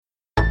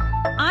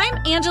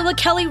I'm Angela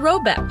Kelly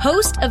Robeck,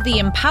 host of the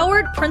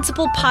Empowered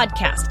Principal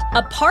Podcast,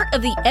 a part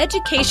of the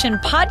Education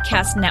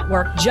Podcast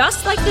Network,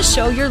 just like the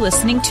show you're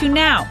listening to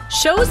now.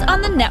 Shows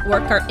on the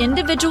network are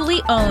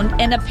individually owned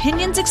and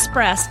opinions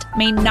expressed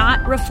may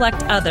not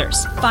reflect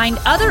others. Find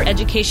other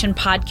education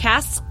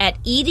podcasts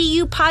at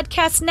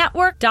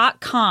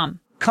edupodcastnetwork.com.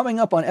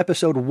 Coming up on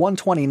episode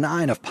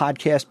 129 of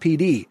Podcast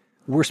PD,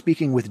 we're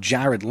speaking with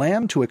Jared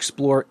Lamb to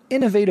explore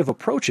innovative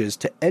approaches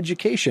to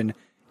education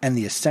and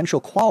the essential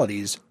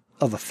qualities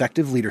of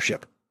effective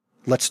leadership.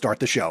 Let's start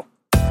the show.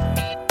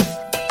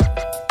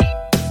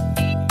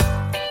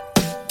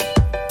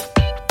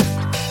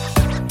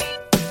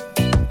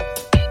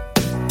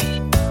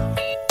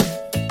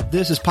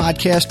 This is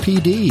Podcast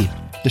PD,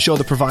 the show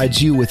that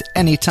provides you with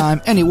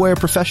anytime, anywhere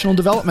professional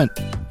development.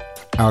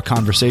 Our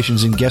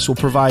conversations and guests will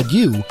provide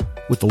you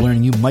with the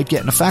learning you might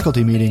get in a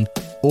faculty meeting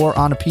or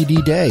on a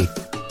PD day.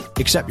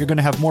 Except you're going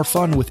to have more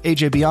fun with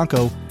AJ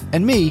Bianco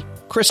and me,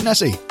 Chris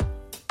Nessie.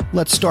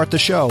 Let's start the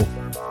show.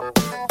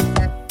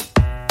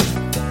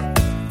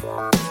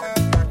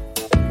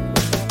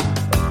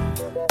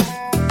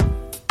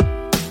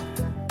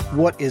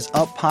 What is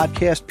up,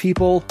 podcast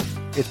people?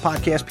 It's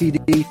Podcast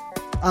PD.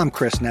 I'm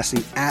Chris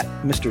Nessie at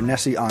Mr.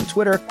 Nessie on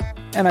Twitter,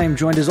 and I am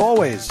joined as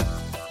always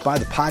by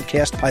the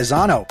podcast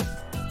Paisano.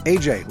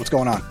 AJ, what's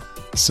going on?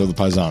 Still the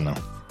Paisano.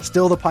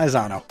 Still the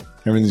Paisano.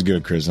 Everything's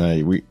good, Chris.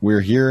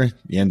 We're here at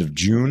the end of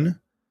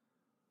June,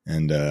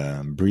 and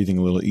I'm breathing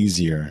a little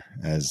easier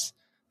as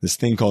this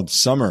thing called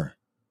summer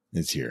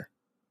is here.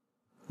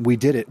 We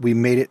did it. We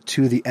made it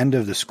to the end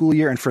of the school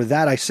year, and for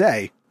that I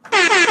say...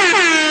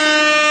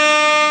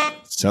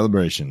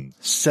 Celebration.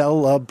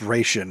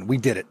 We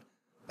did it.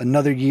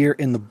 Another year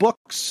in the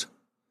books.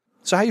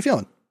 So how you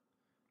feeling?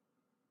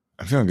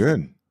 I'm feeling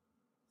good.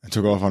 I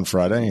took off on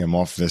Friday. I'm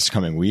off this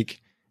coming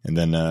week, and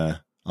then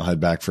I'll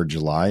head back for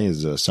July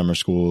as summer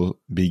school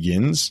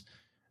begins,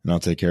 and I'll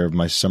take care of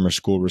my summer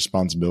school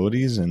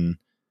responsibilities and,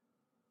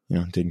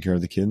 taking care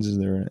of the kids as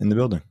they're in the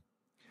building.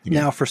 Again.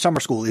 Now, for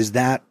summer school, is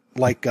that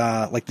like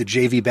the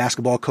JV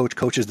basketball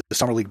coaches the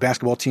summer league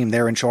basketball team?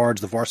 They're in charge.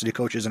 The varsity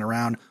coach isn't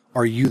around.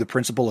 Are you the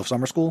principal of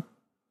summer school?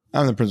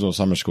 I'm the principal of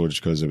summer school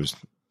just because it was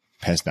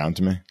passed down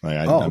to me.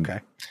 Okay.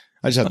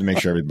 I just have to make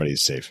sure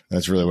everybody's safe.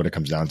 That's really what it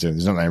comes down to.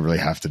 There's nothing I really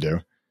have to do.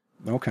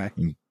 Okay.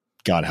 And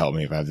God help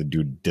me if I have to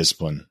do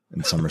discipline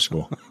in summer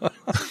school.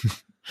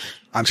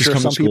 I'm sure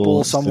some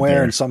people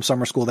somewhere in some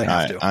summer school they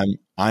have to.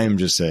 I am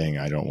just saying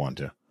I don't want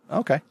to.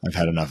 Okay. I've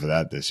had enough of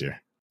that this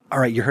year. All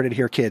right, you heard it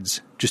here,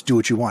 kids. Just do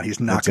what you want. He's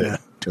not going to.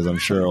 Because I'm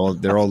sure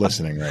they're all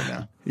listening right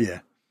now.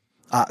 Yeah.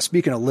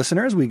 Speaking of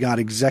listeners, we got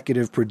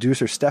executive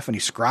producer Stephanie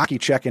Scrocky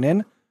checking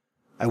in.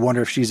 I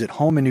wonder if she's at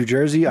home in New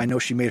Jersey. I know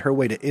she made her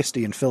way to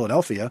ISTE in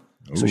Philadelphia,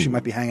 so she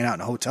might be hanging out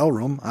in a hotel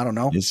room. I don't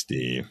know.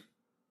 ISTE.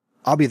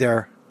 I'll be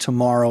there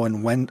tomorrow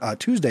and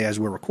Tuesday as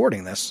we're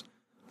recording this.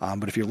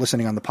 But if you're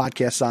listening on the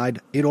podcast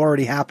side, it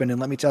already happened, and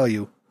let me tell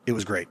you, it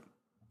was great.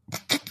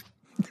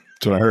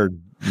 That's what I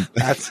heard.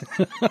 That's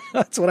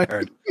what I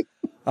heard.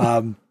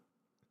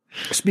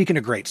 Speaking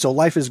of great, so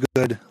life is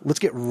good. Let's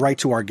get right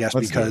to our guest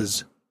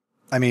because,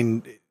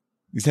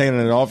 he's hanging in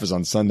an office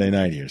on Sunday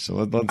night here. So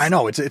let's. I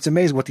know it's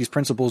amazing what these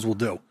principals will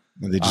do.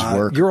 They just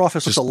work. Your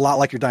office looks a lot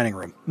like your dining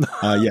room.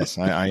 Yes,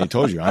 I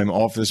told you I'm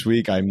off this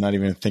week. I'm not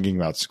even thinking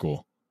about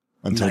school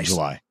until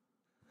July.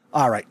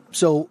 All right,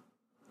 so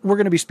we're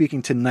going to be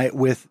speaking tonight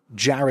with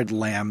Jared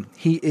Lamb.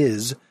 He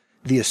is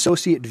the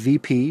Associate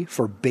VP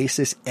for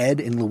Basis Ed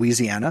in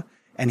Louisiana,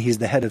 and he's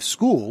the head of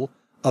school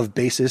of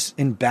Basis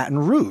in Baton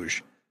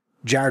Rouge.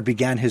 Jared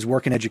began his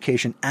work in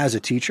education as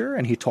a teacher,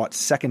 and he taught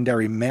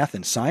secondary math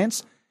and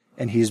science,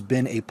 and he's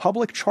been a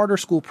public charter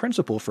school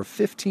principal for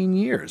 15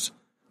 years.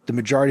 The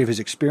majority of his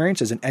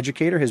experience as an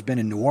educator has been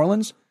in New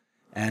Orleans,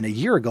 and a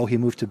year ago he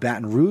moved to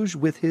Baton Rouge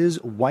with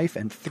his wife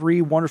and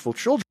 3 wonderful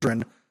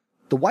children.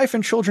 The wife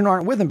and children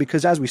aren't with him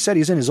because, as we said,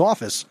 he's in his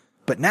office,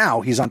 but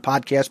now he's on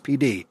Podcast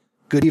PD.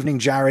 Good evening,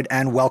 Jared,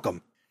 and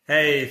welcome.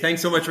 Hey,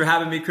 thanks so much for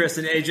having me, Chris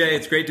and AJ.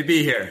 It's great to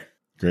be here.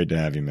 Great to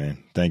have you,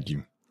 man. Thank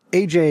you.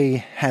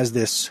 AJ has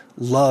this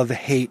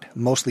love-hate,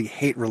 mostly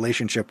hate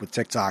relationship with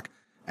TikTok,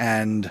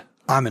 and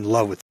I'm in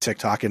love with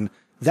TikTok, and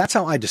that's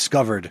how I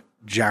discovered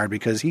Jared,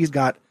 because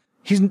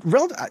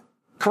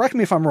correct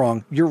me if I'm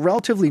wrong, you're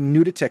relatively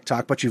new to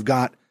TikTok, but you've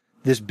got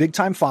this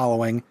big-time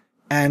following,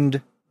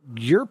 and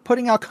you're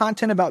putting out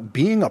content about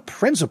being a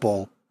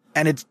principal,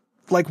 and it's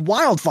like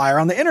wildfire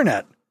on the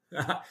internet.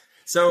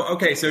 So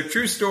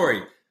true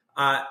story.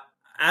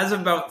 As of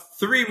about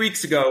 3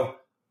 weeks ago,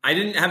 I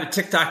didn't have a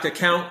TikTok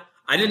account.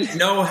 I didn't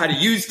know how to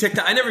use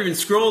TikTok. I never even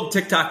scrolled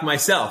TikTok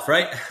myself,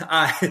 right?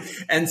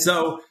 And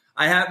so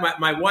I had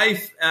my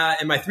wife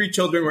and my 3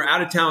 children were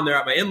out of town. They're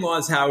at my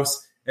in-laws'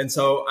 house. And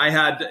so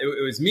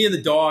it was me and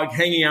the dog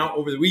hanging out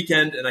over the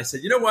weekend. And I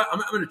said, you know what?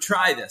 I'm going to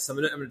try this. I'm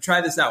going to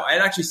try this out. I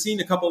had actually seen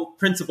a couple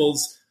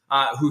principals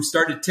who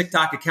started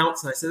TikTok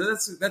accounts. And I said,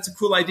 that's a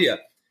cool idea.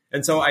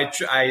 And so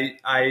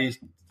I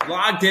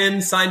logged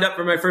in, signed up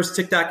for my first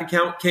TikTok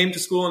account, came to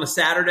school on a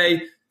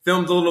Saturday,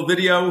 filmed a little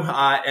video,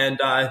 and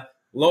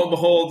lo and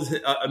behold,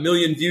 a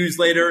million views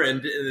later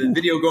and the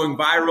video going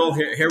viral.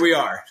 Here we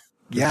are.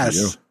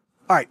 Yes.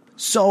 All right.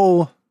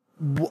 So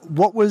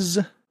what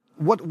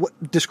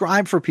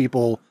describe for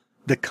people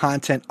the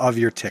content of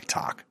your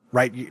TikTok,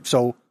 right?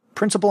 So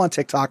principal on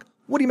TikTok,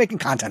 what are you making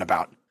content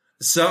about?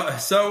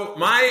 So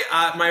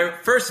my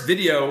first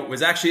video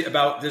was actually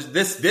about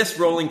this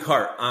rolling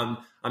cart.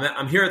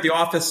 I'm here at the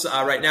office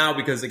right now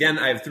because, again,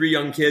 I have 3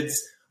 young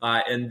kids,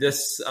 and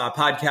this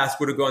podcast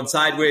would have gone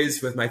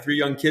sideways with my 3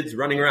 young kids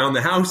running around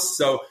the house.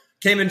 So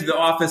came into the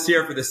office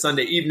here for this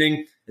Sunday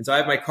evening, and so I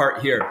have my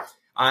cart here.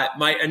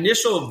 My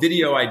initial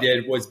video I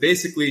did was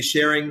basically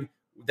sharing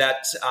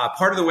that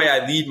part of the way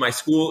I lead my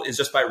school is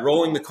just by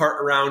rolling the cart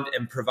around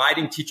and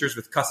providing teachers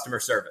with customer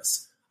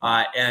service.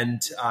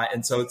 And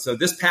so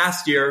this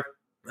past year,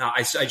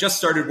 I just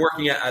started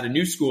working at a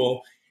new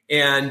school,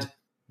 and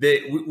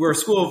we're a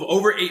school of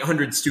over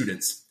 800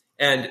 students,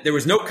 and there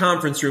was no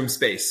conference room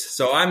space.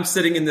 So I'm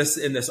sitting in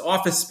this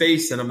office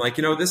space, and I'm like,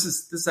 this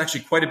is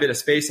actually quite a bit of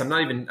space. I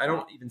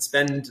don't even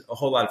spend a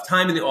whole lot of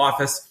time in the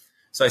office.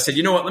 So I said,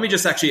 you know what, let me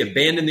just actually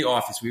abandon the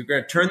office. We're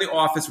going to turn the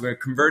office, we're going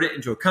to convert it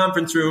into a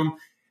conference room,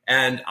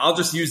 and I'll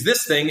just use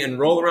this thing and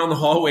roll around the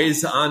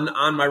hallways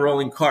on my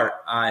rolling cart.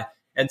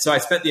 And so I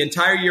spent the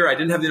entire year, I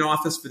didn't have an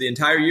office for the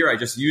entire year. I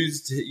just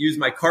used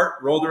my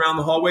cart, rolled around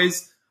the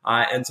hallways.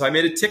 And so I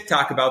made a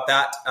TikTok about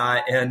that,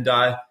 and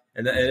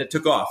it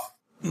took off.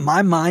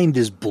 My mind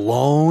is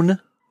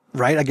blown,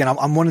 right? Again,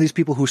 I'm one of these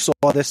people who saw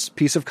this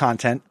piece of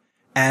content,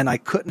 and I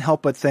couldn't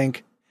help but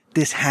think,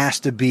 this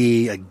has to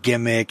be a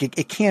gimmick.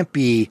 It can't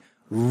be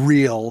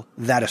real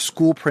that a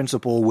school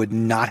principal would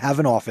not have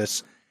an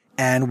office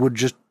and would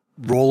just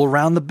roll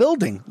around the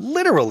building,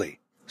 literally.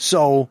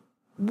 So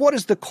what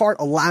does the cart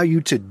allow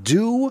you to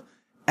do?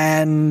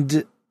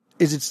 And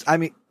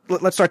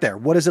let's start there.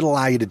 What does it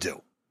allow you to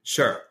do?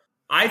 Sure.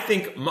 I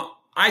think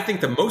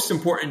the most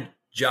important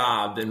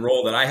job and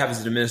role that I have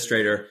as an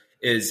administrator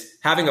is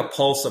having a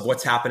pulse of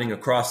what's happening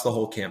across the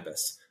whole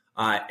campus.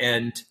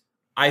 And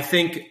I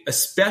think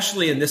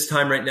especially in this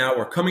time right now,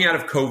 we're coming out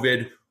of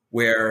COVID,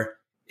 where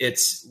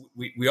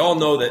we all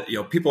know that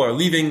people are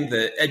leaving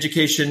the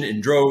education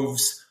in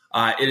droves.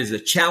 It is a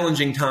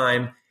challenging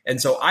time. And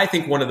so I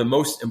think one of the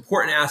most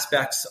important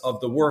aspects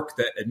of the work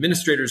that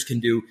administrators can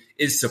do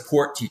is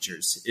support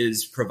teachers,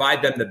 is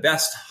provide them the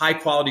best high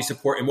quality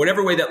support in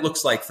whatever way that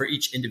looks like for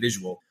each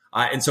individual.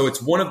 And so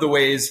it's one of the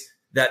ways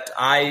that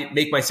I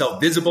make myself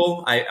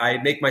visible. I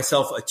make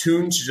myself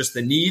attuned to just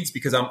the needs,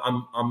 because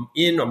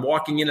I'm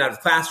walking in and out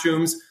of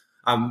classrooms.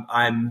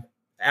 I'm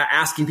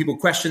asking people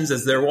questions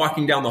as they're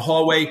walking down the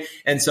hallway.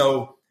 And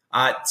so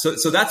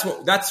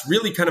that's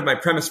really kind of my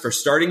premise for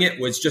starting it,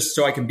 was just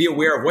so I can be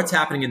aware of what's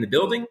happening in the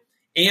building,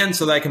 and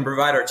so that I can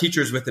provide our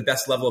teachers with the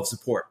best level of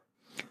support.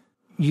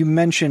 You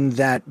mentioned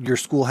that your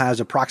school has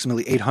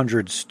approximately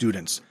 800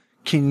 students.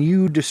 Can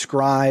you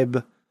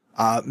describe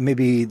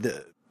maybe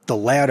the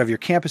layout of your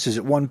campus? Is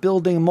it one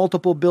building,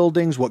 multiple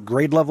buildings? What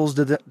grade levels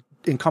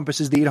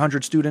encompasses the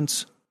 800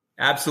 students?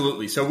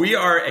 Absolutely. So we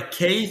are a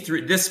K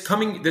through this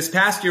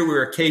past year, we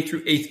were a K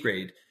through 8th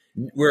grade.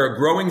 We're a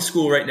growing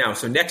school right now.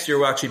 So next year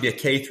we'll actually be a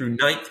K through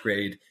 9th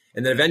grade.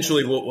 And then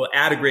eventually we'll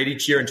add a grade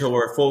each year until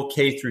we're a full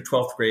K through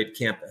 12th grade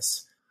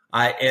campus.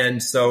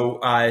 So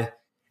we're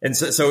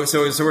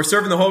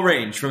serving the whole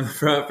range from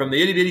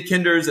the itty bitty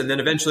kinders, and then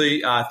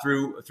eventually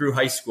through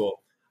high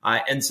school.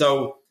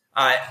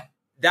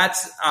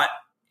 That's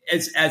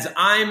as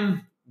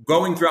I'm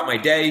going throughout my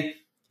day,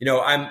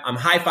 I'm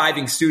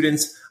high-fiving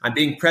students. I'm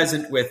being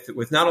present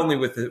with not only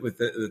with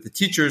the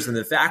teachers and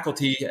the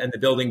faculty and the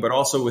building, but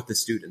also with the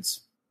students.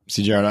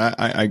 See, Jared,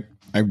 I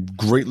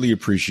greatly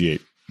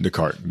appreciate the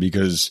cart,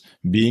 because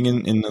being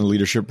in the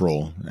leadership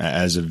role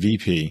as a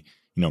VP,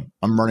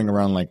 I'm running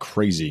around like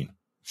crazy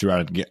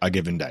throughout a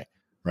given day,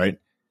 right?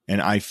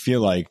 And I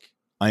feel like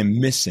I'm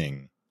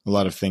missing a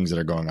lot of things that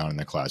are going on in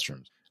the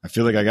classrooms. I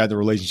feel like I got the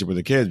relationship with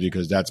the kids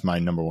because that's my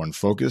number one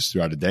focus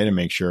throughout the day, to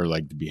make sure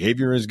like the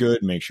behavior is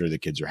good, make sure the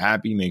kids are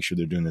happy, make sure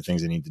they're doing the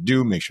things they need to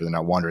do, make sure they're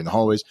not wandering the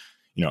hallways.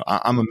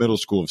 I'm a middle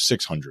school of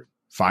 600,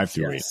 5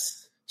 through 8.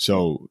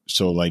 So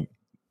like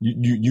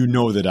you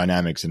know the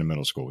dynamics in a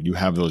middle school. You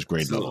have those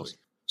grade levels.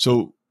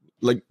 So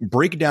like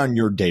break down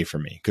your day for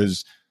me,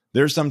 because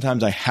there's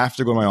sometimes I have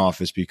to go to my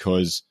office,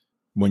 because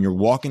when you're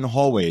walking the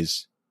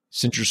hallways,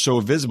 since you're so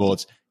visible,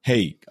 it's,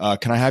 hey,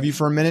 can I have you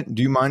for a minute?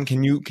 Do you mind?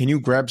 Can you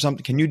grab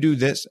something? Can you do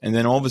this? And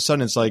then all of a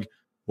sudden it's like,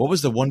 what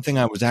was the one thing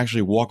I was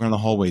actually walking on the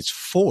hallways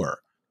for?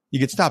 You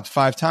get stopped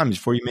 5 times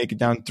before you make it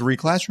down 3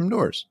 classroom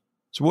doors.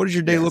 So what does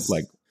your day look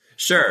like?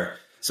 Sure.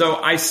 So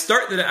I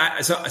start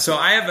so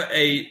I have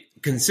a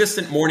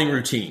consistent morning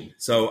routine.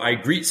 So I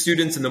greet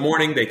students in the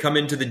morning. They come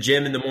into the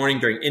gym in the morning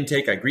during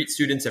intake. I greet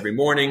students every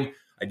morning.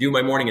 I do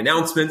my morning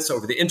announcements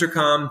over the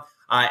intercom.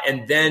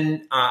 And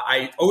then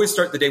I always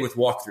start the day with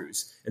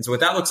walkthroughs. And so what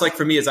that looks like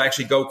for me is I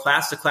actually go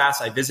class to class.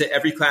 I visit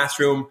every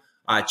classroom,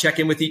 check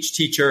in with each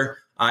teacher.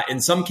 In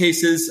some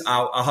cases,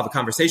 I'll have a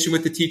conversation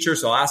with the teacher.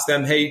 So I'll ask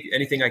them, hey,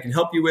 anything I can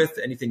help you with,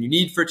 anything you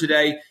need for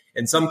today.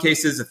 In some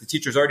cases, if the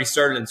teacher's already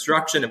started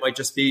instruction, it might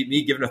just be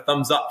me giving a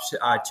thumbs up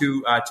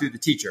to the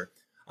teacher.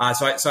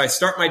 So I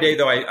start my day,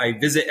 though. I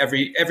visit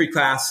every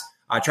class.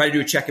 I try to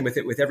do a check-in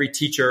with every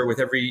teacher, with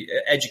every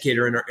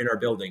educator in our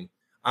building.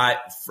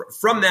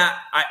 From that,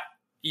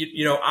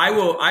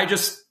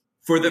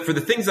 for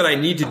the things that I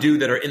need to do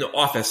that are in the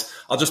office,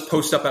 I'll just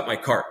post up at my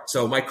cart.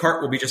 So my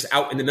cart will be just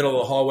out in the middle of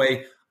the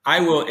hallway.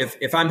 I will,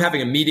 if I'm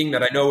having a meeting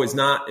that I know it's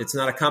not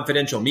a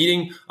confidential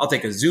meeting, I'll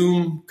take a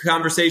Zoom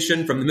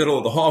conversation from the middle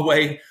of the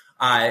hallway.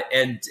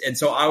 And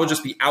so I will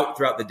just be out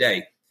throughout the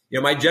day.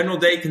 My general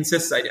day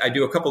consists, I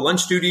do a couple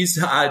lunch duties,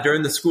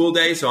 during the school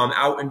day. So I'm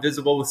out and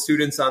visible with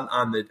students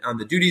on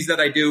the duties that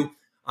I do.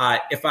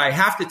 If I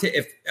have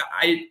to,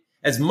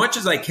 as much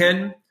as I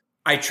can,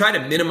 I try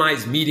to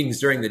minimize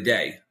meetings during the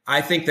day.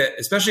 I think that,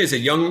 especially as a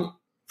young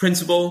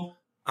principal,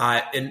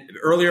 and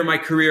earlier in my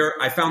career,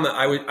 I found that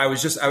I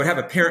would have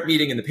a parent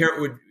meeting, and the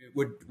parent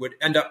would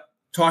end up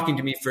talking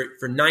to me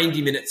for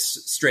 90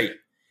 minutes straight.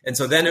 And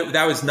so then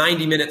that was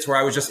 90 minutes where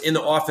I was just in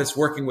the office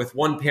working with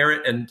one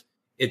parent, and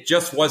it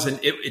just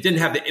it didn't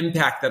have the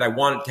impact that I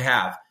wanted to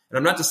have. And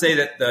I'm not to say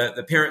that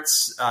the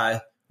parents,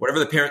 whatever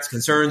the parents'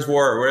 concerns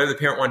were, or whatever the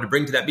parent wanted to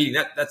bring to that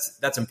meeting,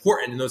 that's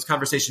important, and those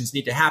conversations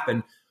need to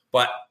happen.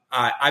 But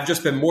I've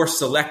just been more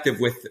selective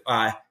with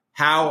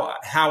how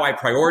I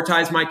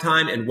prioritize my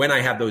time and when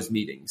I have those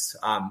meetings.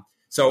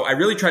 So I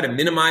really try to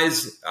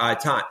minimize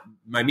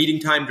my meeting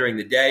time during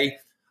the day.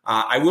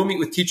 I will meet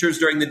with teachers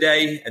during the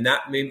day, and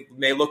that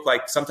may look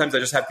like sometimes I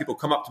just have people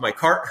come up to my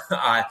cart.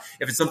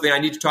 If it's something I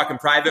need to talk in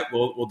private,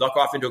 we'll duck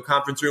off into a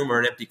conference room or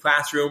an empty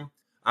classroom.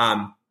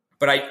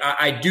 But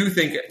I do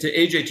think, to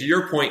AJ, to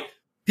your point,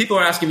 people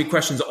are asking me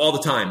questions all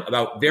the time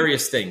about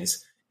various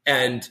things.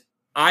 And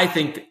I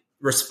think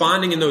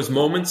responding in those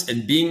moments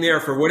and being there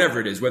for whatever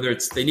it is, whether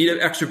it's they need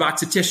an extra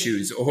box of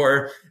tissues,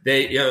 or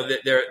the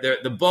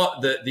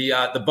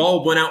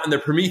bulb went out in their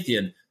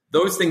Promethean,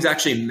 those things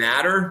actually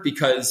matter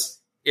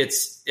because it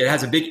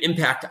has a big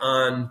impact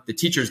on the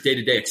teacher's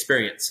day-to-day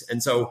experience.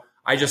 And so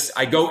I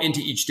go into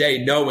each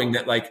day knowing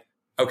that, like,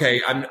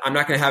 okay, I'm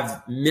not going to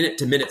have minute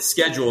to minute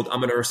scheduled. I'm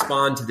going to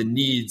respond to the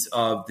needs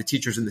of the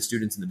teachers and the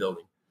students in the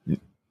building.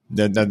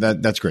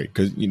 That's great,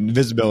 because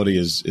visibility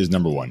is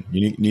number one.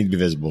 You need to be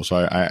visible. So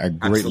I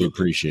greatly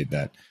appreciate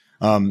that.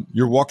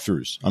 Your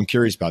walkthroughs, I'm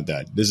curious about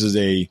that. This is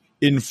a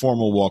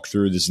informal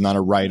walkthrough. This is not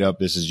a write-up.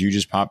 This is you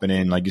just popping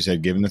in, like you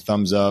said, giving a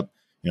thumbs up,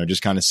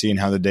 just kind of seeing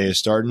how the day is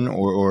starting,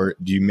 or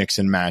do you mix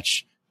and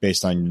match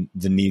based on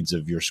the needs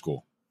of your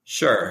school?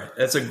 Sure.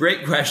 That's a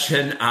great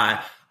question.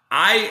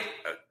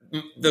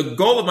 The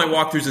goal of my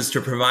walkthroughs is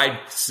to provide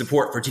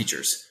support for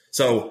teachers.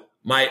 So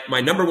my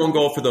number one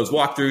goal for those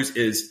walkthroughs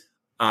is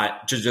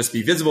to just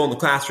be visible in the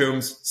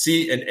classrooms,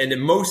 see, and in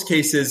most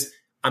cases,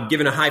 I'm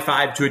giving a high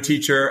five to a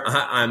teacher.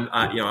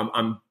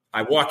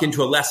 I walk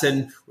into a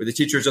lesson where the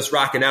teacher is just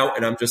rocking out,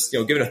 and I'm just,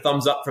 giving a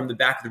thumbs up from the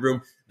back of the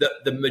room.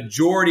 The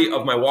majority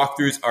of my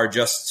walkthroughs are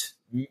just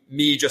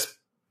me just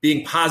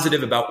being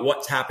positive about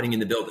what's happening in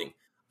the building.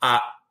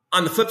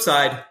 On the flip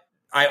side,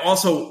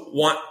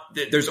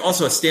 there's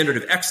also a standard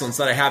of excellence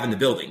that I have in the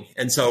building.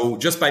 And so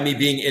just by me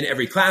being in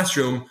every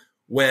classroom,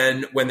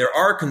 when there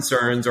are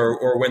concerns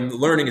or when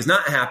learning is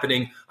not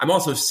happening, I'm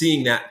also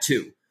seeing that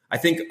too. I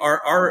think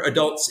our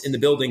adults in the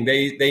building,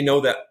 they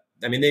know that.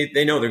 I mean,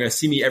 they know they're going to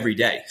see me every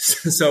day.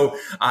 So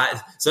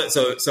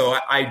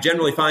I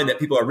generally find that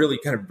people are really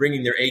kind of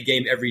bringing their A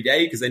game every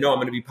day because they know I'm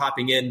going to be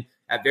popping in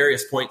at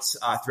various points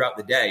throughout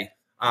the day.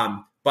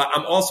 But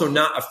I'm also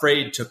not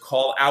afraid to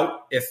call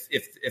out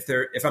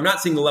if I'm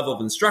not seeing the level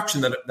of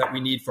instruction that we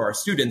need for our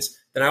students,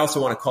 then I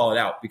also want to call it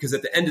out, because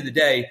at the end of the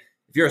day,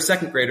 if you're a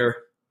second grader,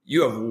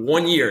 you have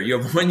 1 year.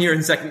 You have 1 year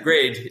in second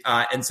grade,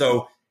 and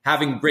so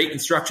having great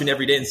instruction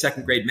every day in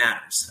second grade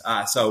matters.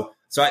 So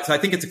I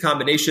think it's a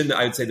combination.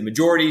 I would say the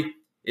majority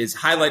is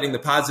highlighting the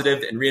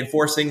positive and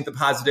reinforcing the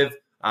positive,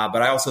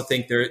 but I also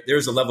think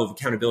there's a level of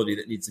accountability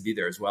that needs to be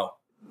there as well.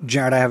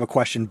 Jared, I have a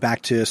question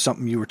back to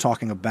something you were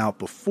talking about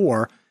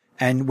before.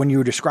 And when you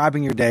were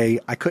describing your day,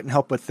 I couldn't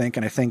help but think,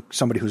 and I think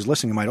somebody who's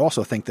listening might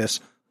also think this,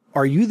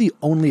 are you the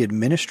only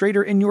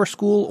administrator in your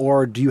school,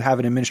 or do you have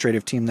an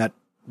administrative team that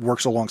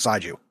works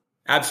alongside you?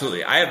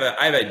 Absolutely. I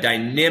have a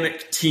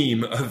dynamic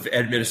team of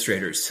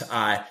administrators.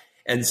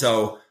 And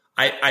so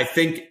I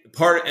think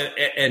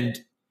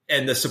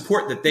and the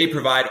support that they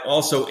provide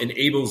also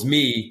enables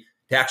me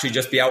to actually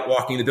just be out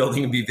walking the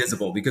building and be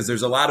visible, because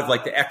there's a lot of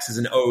like the X's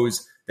and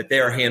O's that they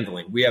are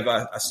handling. We have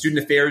a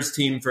student affairs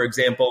team, for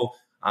example,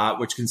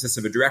 which consists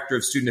of a director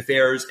of student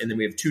affairs, and then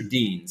we have 2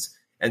 deans.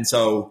 And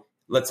so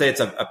let's say it's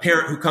a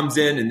parent who comes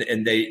in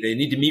and they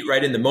need to meet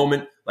right in the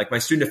moment. Like my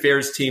student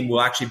affairs team will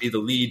actually be the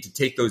lead to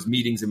take those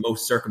meetings in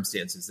most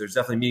circumstances. There's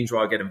definitely meetings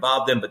where I'll get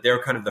involved in, but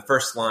they're kind of the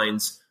first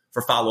lines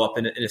for follow-up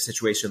in a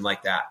situation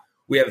like that.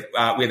 We have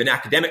an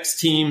academics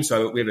team.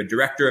 So we have a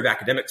director of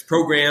academic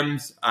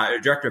programs,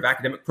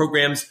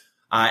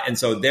 and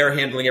so they're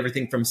handling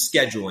everything from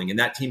scheduling, and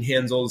that team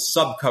handles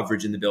sub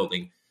coverage in the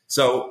building.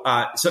 So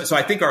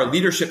I think our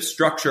leadership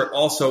structure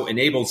also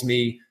enables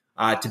me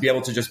to be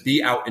able to just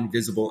be out and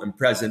visible and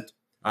present.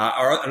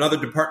 Another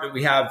department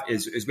we have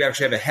is we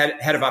actually have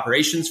a head of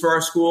operations for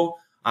our school.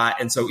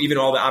 And so even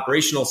all the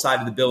operational side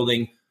of the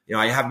building,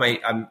 I have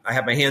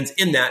my hands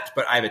in that,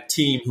 but I have a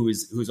team who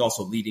is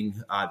also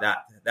leading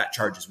that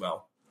charge as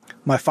well.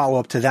 My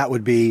follow-up to that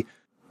would be,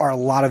 are a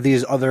lot of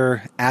these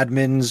other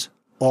admins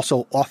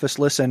also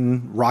officeless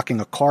and rocking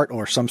a cart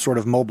or some sort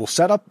of mobile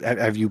setup?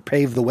 Have you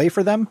paved the way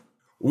for them?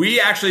 We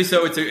actually,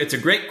 so it's a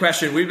great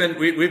question. We've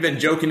been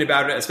joking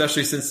about it,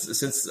 especially since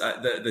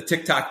the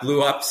TikTok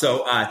blew up.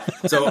 So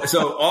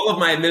all of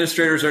my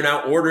administrators are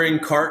now ordering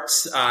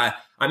carts.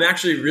 I'm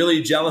actually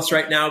really jealous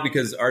right now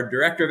because our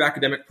director of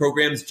academic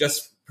programs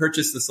just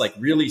purchased this like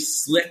really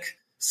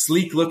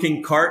sleek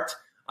looking cart.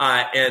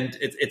 And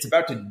it's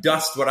about to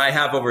dust what I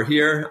have over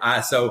here.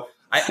 So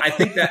I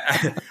think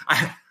that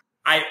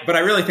but I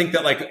really think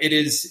that like it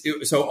is.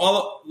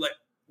 So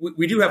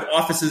we do have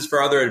offices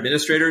for other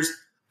administrators.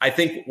 I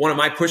think one of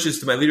my pushes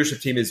to my leadership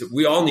team is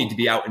we all need to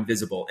be out and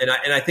visible. And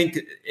I think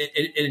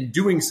in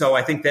doing so,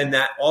 I think then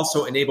that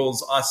also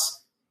enables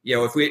us,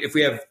 if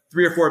we have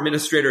 3 or 4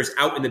 administrators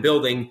out in the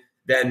building,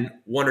 then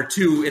 1 or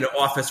 2 in an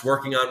office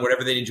working on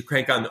whatever they need to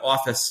crank on the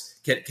office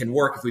can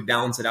work if we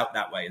balance it out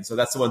that way. And so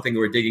that's the one thing that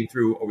we're digging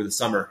through over the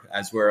summer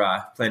as we're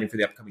planning for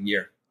the upcoming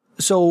year.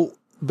 So,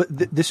 but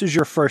this is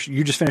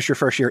you just finished your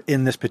first year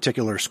in this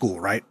particular school,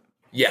 right?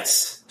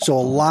 Yes.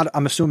 So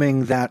I'm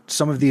assuming that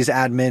some of these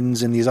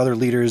admins and these other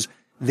leaders,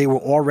 they were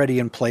already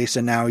in place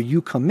and now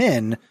you come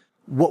in.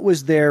 What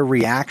was their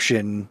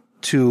reaction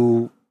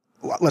to,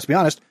 let's be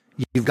honest,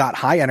 you've got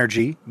high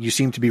energy. You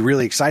seem to be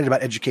really excited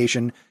about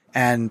education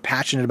and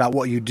passionate about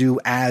what you do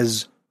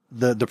as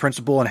the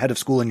principal and head of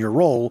school in your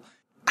role.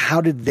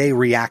 How did they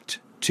react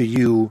to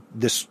you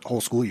this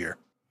whole school year?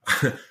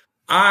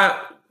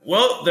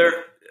 Well,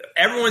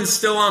 everyone's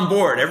still on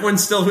board.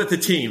 Everyone's still with the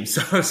team.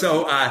 So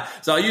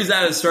I'll use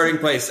that as a starting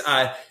place.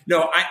 I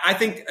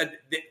think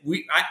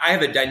I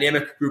have a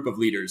dynamic group of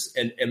leaders,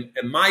 and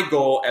my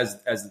goal in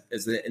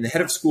the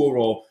head of school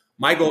role,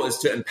 my goal is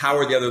to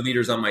empower the other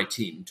leaders on my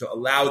team, to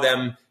allow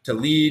them to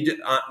lead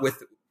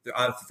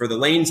for the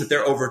lanes that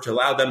they're over, to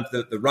allow them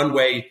the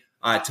runway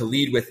to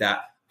lead with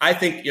that. I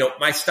think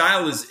my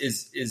style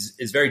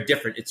is very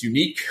different. It's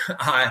unique.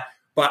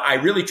 But I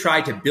really try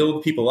to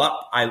build people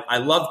up. I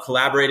love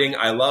collaborating.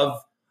 I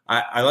love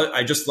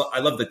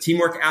the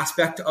teamwork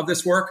aspect of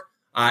this work.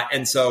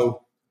 And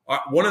so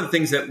one of the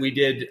things that we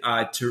did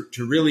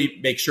to really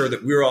make sure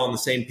that we were all on the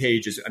same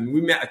page is,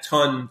 we met a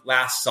ton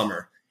last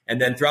summer. And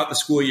then throughout the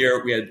school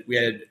year, we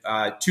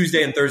had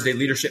Tuesday and Thursday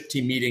leadership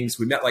team meetings.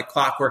 We met like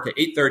clockwork at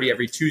 8:30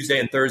 every Tuesday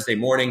and Thursday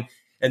morning.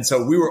 And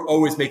so we were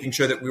always making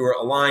sure that we were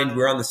aligned. We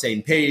were on the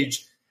same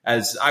page.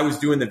 As I was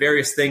doing the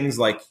various things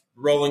like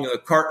rolling a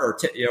cart, or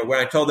when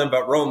I told them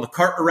about rolling the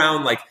cart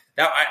around, like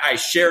that, I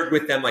shared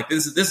with them like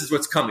this is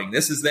what's coming.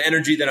 This is the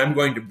energy that I'm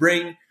going to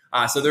bring.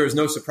 So there was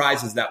no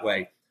surprises that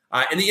way.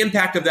 And the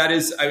impact of that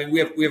is, we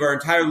have our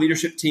entire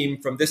leadership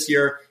team from this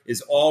year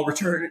is all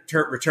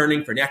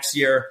returning for next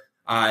year.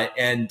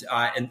 And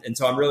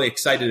so I'm really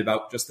excited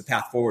about just the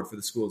path forward for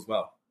the school as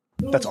well.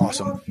 That's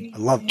awesome. I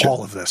love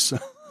all of this.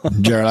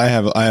 Jared, I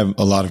have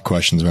a lot of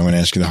questions, but I'm going to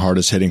ask you the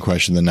hardest hitting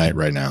question of the night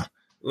right now.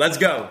 Let's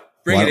go.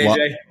 Bring it,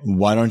 AJ.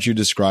 Why don't you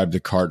describe the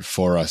cart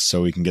for us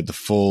so we can get the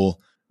full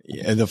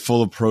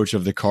approach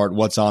of the cart?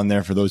 What's on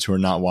there for those who are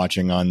not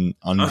watching on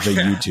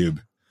the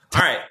YouTube?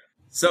 All right.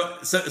 So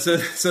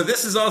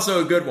this is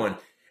also a good one.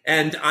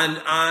 And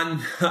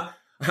on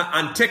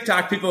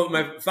TikTok,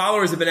 my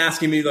followers have been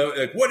asking me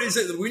like, what is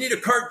it? We need a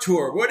cart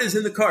tour. What is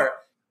in the cart?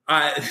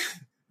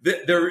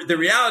 The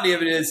reality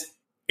of it is,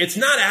 it's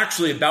not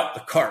actually about the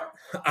cart.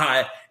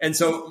 And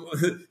so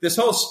this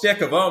whole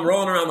stick of, I'm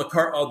rolling around the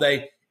cart all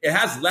day, it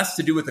has less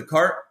to do with the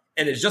cart,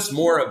 and it's just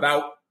more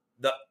about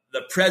the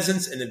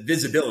presence and the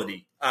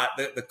visibility.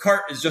 The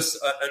cart is just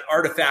an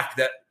artifact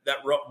that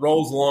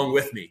rolls along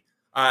with me.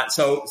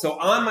 So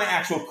on my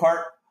actual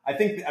cart,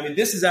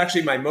 this is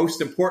actually my most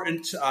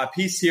important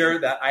piece here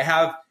that I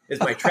have is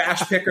my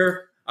trash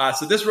picker.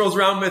 So this rolls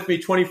around with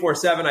me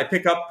 24/7. I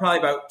pick up probably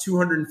about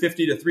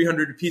 250 to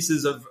 300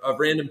 pieces of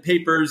random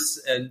papers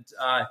and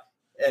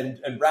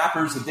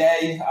wrappers a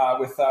day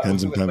with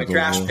my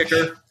trash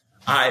picker.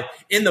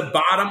 In the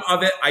bottom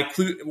of it, I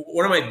include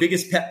one of my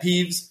biggest pet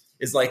peeves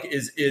is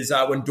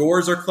when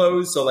doors are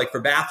closed. So like for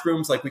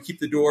bathrooms, like we keep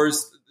the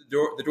doors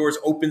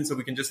open so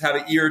we can just have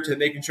an ear to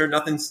making sure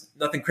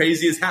nothing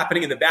crazy is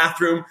happening in the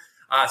bathroom.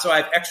 So I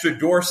have extra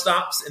door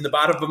stops in the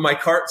bottom of my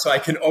cart, so I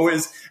can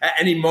always, at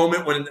any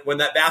moment when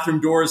that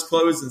bathroom door is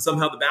closed and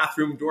somehow the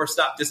bathroom door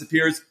stop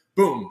disappears,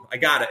 boom, I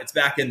got it. It's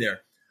back in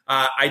there.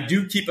 I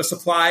do keep a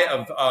supply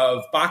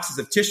of boxes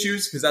of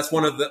tissues because that's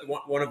one of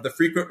the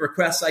frequent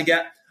requests I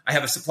get. I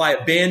have a supply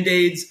of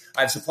Band-Aids.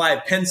 I have a supply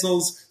of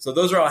pencils. So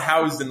those are all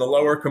housed in the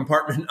lower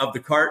compartment of the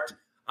cart.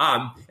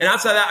 And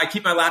outside of that, I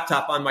keep my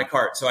laptop on my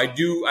cart. So I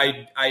do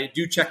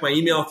check my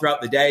email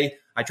throughout the day.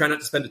 I try not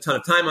to spend a ton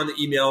of time on the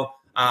email.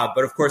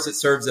 But of course, it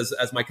serves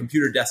as my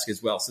computer desk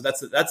as well. So that's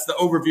the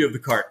overview of the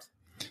cart.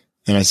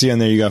 And I see on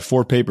there you got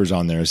 4 papers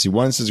on there. I see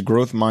one that says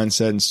growth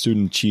mindset and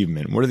student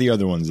achievement. What are the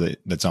other ones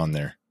that's on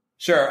there?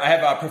 Sure. I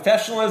have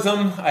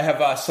professionalism. I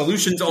have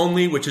solutions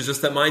only, which is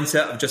just that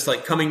mindset of just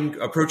like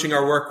approaching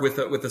our work with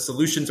a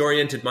solutions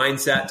oriented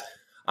mindset.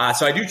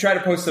 So I do try to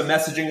post some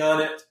messaging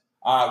on it.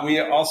 We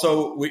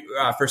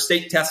for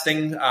state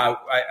testing,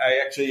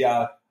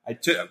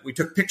 we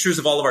took pictures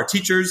of all of our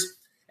teachers,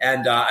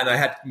 and I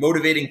had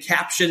motivating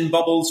caption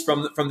bubbles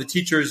from the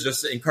teachers,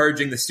 just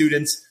encouraging the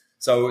students.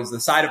 So the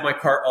side of my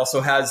cart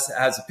also has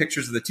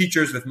pictures of the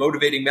teachers with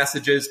motivating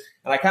messages,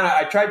 and I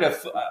tried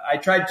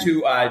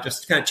to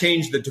just kind of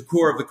change the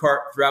decor of the cart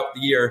throughout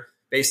the year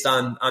based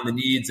on the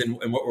needs and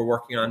what we're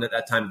working on at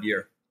that time of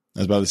year.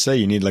 I was about to say,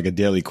 you need like a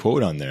daily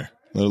quote on there,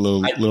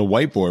 little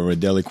whiteboard with a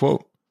daily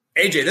quote.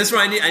 AJ, this is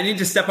where I need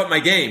to step up my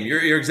game.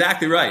 You're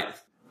exactly right.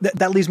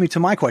 That leads me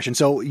to my question.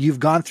 So you've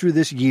gone through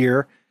this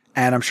year,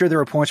 and I'm sure there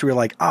were points where you're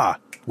like,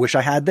 wish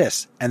I had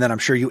this, and then I'm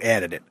sure you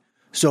added it.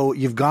 So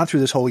you've gone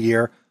through this whole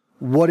year.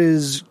 What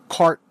is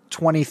cart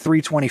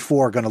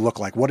 2324 going to look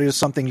like? What is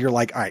something you're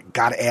like, all right,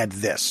 got to add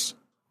this?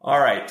 All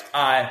right.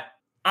 I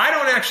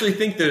don't actually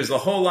think there's a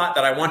whole lot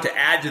that I want to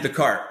add to the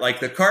cart. Like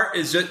the cart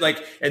is just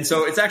like, and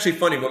so it's actually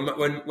funny when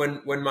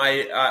one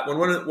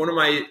of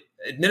my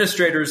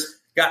administrators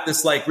got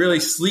this like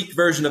really sleek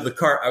version of the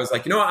cart, I was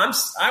like,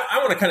 I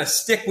want to kind of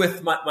stick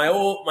with my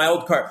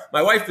old cart.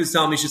 My wife was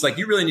telling me, she's like,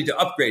 you really need to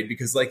upgrade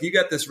because like you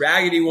got this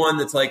raggedy one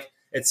that's like,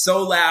 it's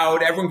so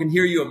loud, everyone can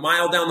hear you a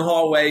mile down the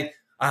hallway.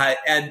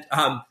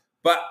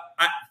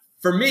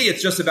 For me,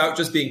 it's just about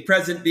just being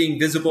present, being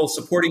visible,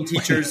 supporting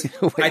teachers.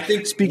 Wait, I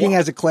think speaking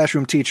as a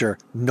classroom teacher,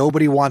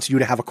 nobody wants you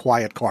to have a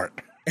quiet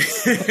cart.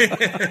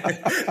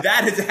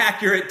 That is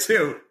accurate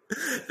too.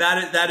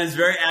 That is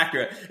very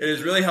accurate. It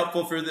is really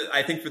helpful for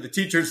the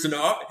teachers to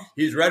know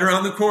he's right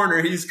around the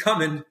corner, he's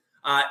coming.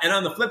 And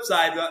on the flip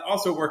side, that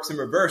also works in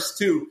reverse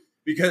too,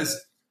 because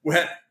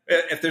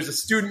if there's a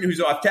student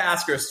who's off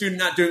task or a student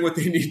not doing what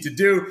they need to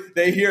do,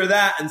 they hear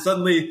that and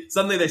suddenly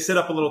they sit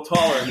up a little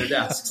taller in their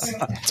desks.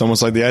 It's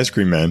almost like the ice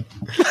cream man.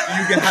 You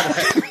got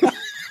it.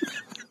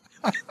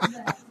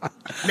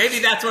 Maybe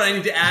that's what I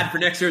need to add for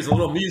next year is a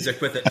little music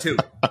with it too.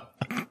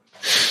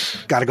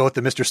 Got to go with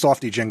the Mr.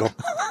 Softy jingle.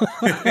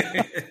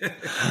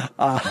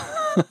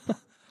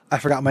 I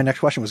forgot what my next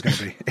question was going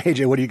to be.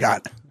 AJ, what do you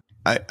got?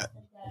 I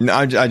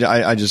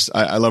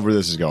love where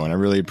this is going. I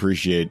really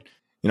appreciate.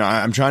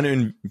 I'm trying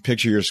to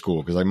picture your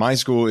school because like my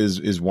school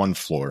is one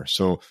floor.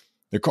 So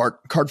the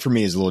cart for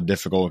me is a little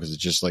difficult because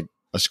it's just like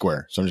a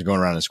square. So I'm just going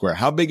around a square.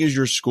 How big is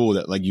your school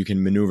that like you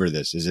can maneuver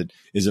this? Is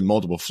it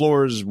multiple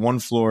floors, one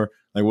floor?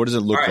 Like what does it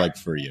look like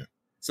for you?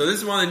 So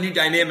this is one of the new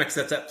dynamics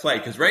that's at play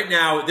because right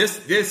now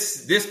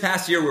this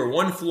past year we're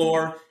one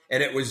floor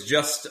and it was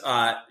just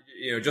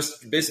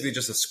basically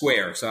just a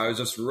square. So I was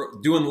just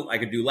I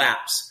could do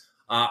laps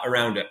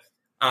around it.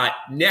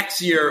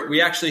 Next year,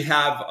 we actually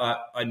have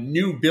a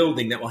new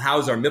building that will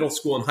house our middle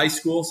school and high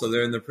school. So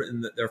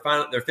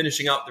they're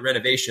finishing out the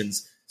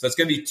renovations. So it's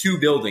going to be two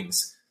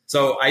buildings.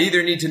 So I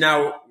either need to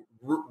now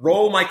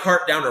roll my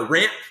cart down a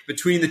ramp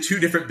between the two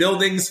different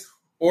buildings,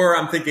 or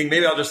I'm thinking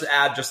maybe I'll just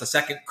add just a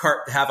second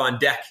cart to have on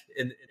deck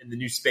in the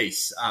new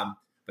space.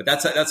 But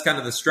that's kind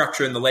of the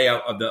structure and the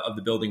layout of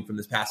the building from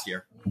this past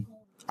year.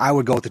 I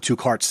would go with the two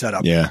cart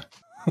setup. Yeah.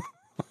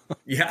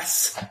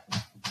 Yes.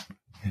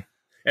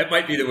 It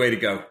might be the way to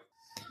go.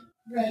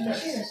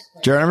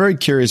 Jared, I'm very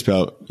curious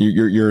about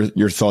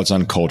your thoughts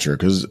on culture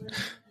because,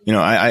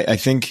 I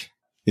think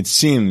it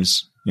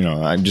seems,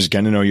 I'm just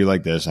getting to know you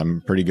like this.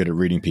 I'm pretty good at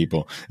reading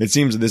people. It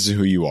seems that this is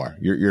who you are.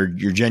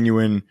 You're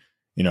genuine,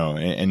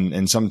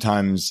 and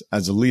sometimes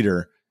as a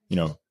leader,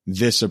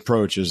 this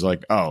approach is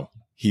like, oh,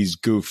 he's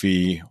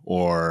goofy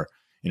or,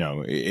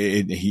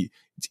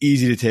 it's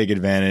easy to take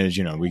advantage.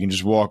 We can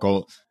just walk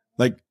all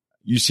like.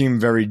 You seem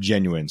very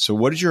genuine. So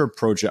what is your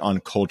approach on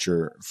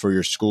culture for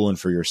your school and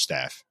for your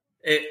staff?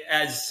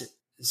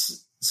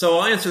 So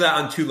I'll answer that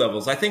on two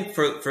levels. I think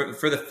for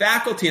the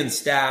faculty and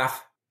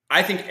staff,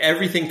 I think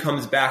everything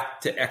comes back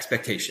to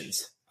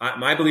expectations.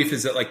 My belief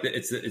is that like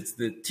it's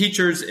the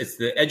teachers, it's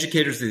the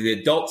educators, the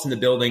adults in the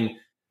building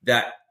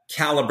that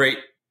calibrate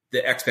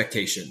the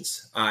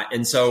expectations.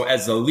 And so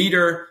as a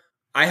leader,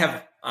 I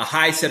have a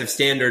high set of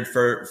standard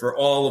for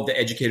all of the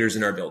educators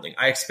in our building.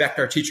 I expect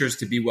our teachers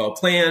to be well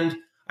planned.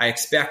 I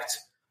expect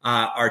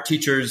our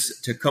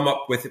teachers to come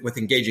up with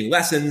engaging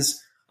lessons,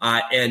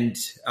 and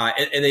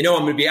they know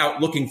I'm going to be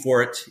out looking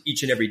for it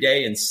each and every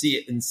day and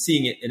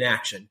seeing it in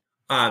action.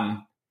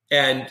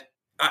 And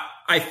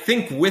I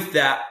think with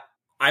that,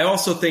 I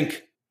also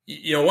think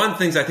one of the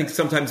things I think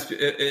sometimes,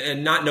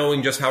 and not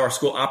knowing just how our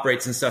school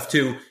operates and stuff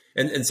too,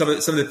 and some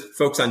of the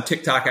folks on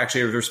TikTok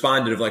actually have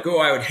responded of like, oh,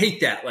 I would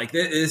hate that. Like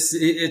this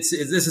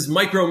is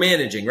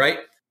micromanaging, right?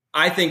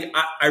 I think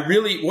I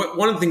really,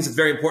 one of the things that's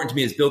very important to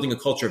me is building a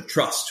culture of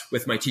trust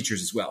with my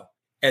teachers as well.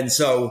 And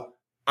so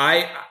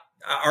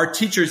our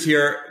teachers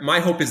here,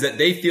 my hope is that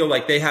they feel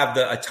like they have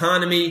the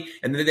autonomy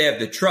and that they have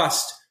the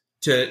trust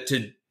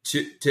to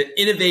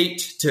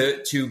innovate,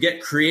 to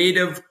get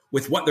creative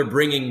with what they're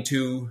bringing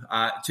to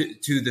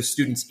the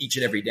students each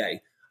and every day.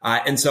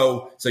 And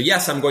so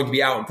yes, I'm going to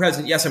be out and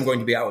present. Yes, I'm going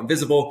to be out and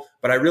visible,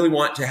 but I really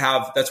want to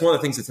have, that's one of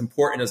the things that's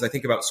important as I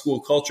think about school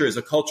culture, is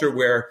a culture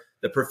where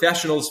the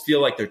professionals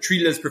feel like they're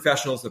treated as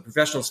professionals. The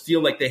professionals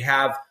feel like they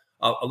have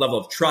a level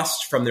of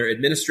trust from their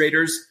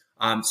administrators,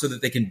 so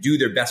that they can do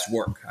their best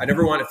work. I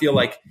never want to feel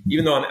like,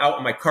 even though I'm out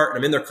in my cart and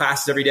I'm in their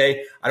classes every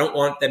day, I don't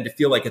want them to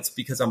feel like it's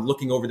because I'm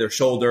looking over their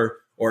shoulder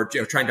or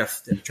trying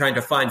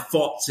to find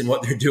faults in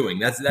what they're doing.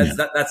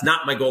 That's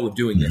not my goal of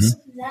doing this.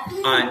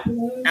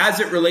 As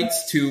it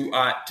relates to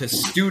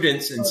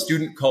students and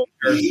student culture,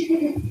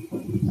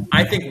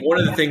 I think one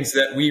of the things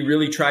that we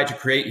really try to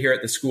create here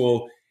at the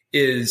school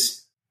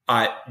is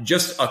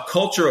just a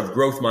culture of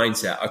growth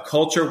mindset, a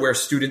culture where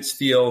students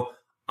feel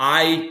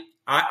I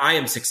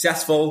am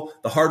successful.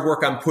 The hard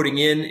work I'm putting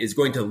in is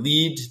going to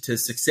lead to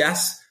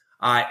success.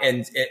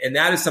 And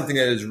that is something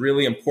that is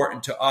really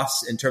important to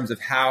us in terms of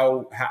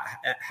how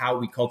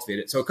we cultivate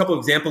it. So a couple of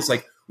examples,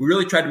 like we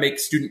really try to make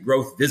student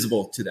growth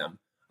visible to them.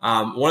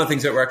 One of the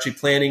things that we're actually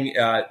planning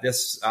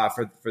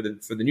for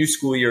the new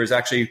school year is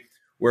actually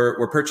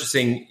we're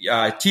purchasing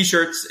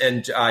T-shirts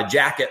and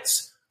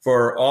jackets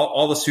for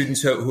all the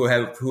students who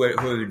have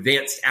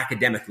advanced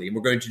academically, and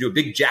we're going to do a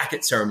big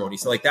jacket ceremony.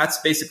 So like that's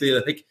basically,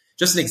 I think,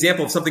 just an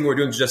example of something we're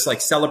doing to just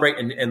like celebrate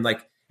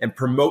and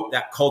promote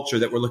that culture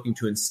that we're looking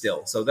to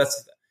instill. So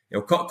that's,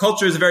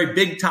 culture is a very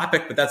big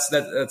topic, but that's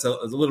a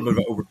little bit of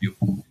an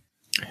overview.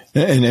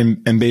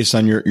 And based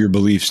on your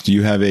beliefs, do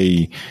you have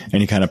any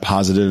kind of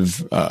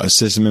positive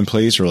system in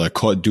place, or like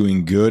call it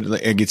doing good?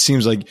 Like it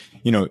seems like,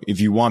 if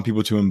you want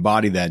people to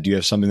embody that, do you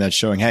have something that's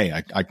showing,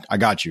 hey, I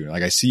got you.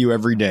 Like I see you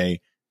every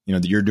day,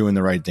 that you're doing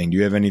the right thing. Do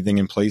you have anything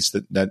in place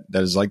that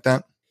is like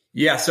that?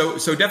 Yeah. So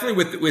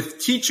definitely with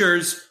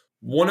teachers,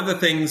 one of the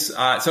things,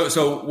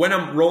 so when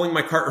I'm rolling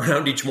my cart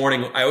around each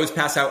morning, I always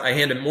I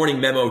hand a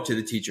morning memo to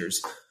the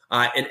teachers.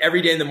 And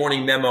every day in the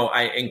morning memo,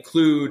 I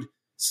include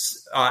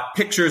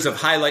pictures of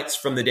highlights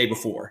from the day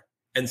before.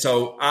 And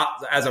so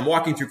as I'm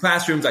walking through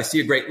classrooms, I see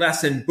a great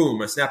lesson,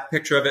 boom, I snap a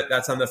picture of it.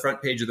 That's on the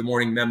front page of the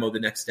morning memo the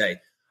next day.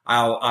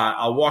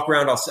 I'll walk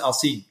around, I'll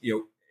see,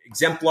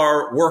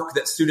 exemplar work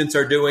that students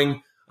are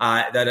doing,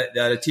 that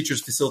a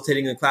teacher's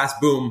facilitating in the class,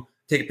 boom,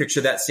 take a picture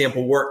of that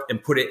sample work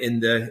and put it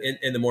in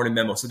the morning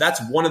memo. So that's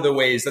one of the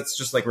ways, that's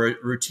just like a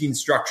routine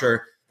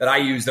structure that I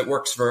use that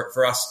works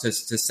for us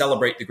to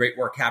celebrate the great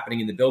work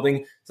happening in the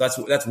building.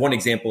 So that's one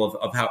example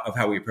of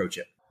how we approach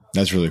it.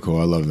 That's really cool.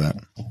 I love that.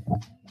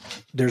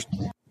 There's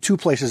two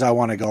places I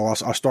want to go.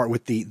 I'll start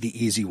with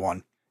the easy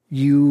one.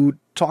 You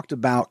talked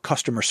about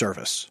customer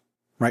service,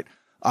 right?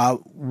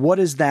 What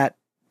does that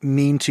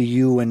mean to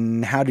you,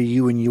 and how do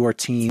you and your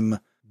team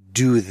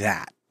do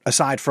that?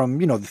 Aside from,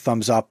 the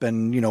thumbs up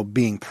and,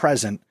 being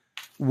present,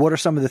 what are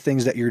some of the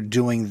things that you're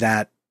doing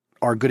that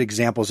are good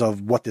examples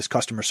of what this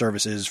customer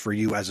service is for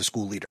you as a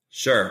school leader?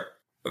 Sure.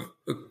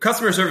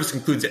 Customer service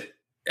includes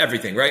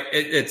everything, right?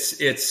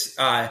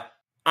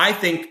 I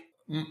think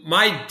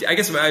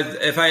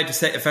if I had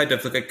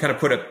to kind of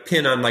put a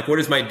pin on like, what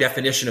is my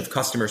definition of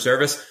customer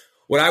service?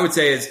 What I would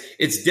say is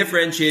it's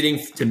differentiating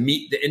to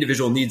meet the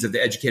individual needs of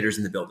the educators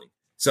in the building.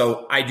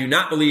 So I do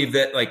not believe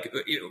that, like,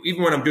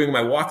 even when I'm doing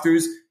my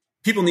walkthroughs,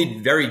 people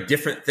need very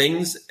different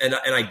things, and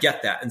I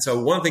get that. And so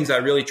one of the things I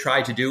really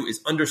try to do is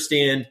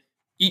understand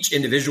each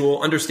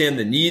individual, understand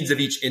the needs of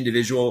each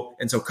individual.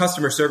 And so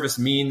customer service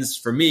means,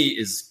 for me,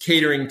 is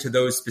catering to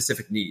those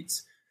specific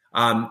needs.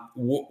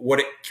 What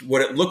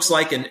it looks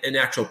like in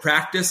actual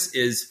practice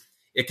is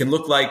it can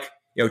look like,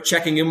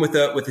 checking in with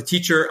the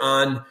teacher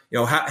on,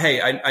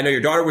 hey, I know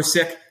your daughter was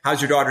sick.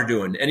 How's your daughter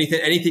doing?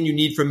 Anything you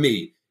need from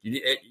me?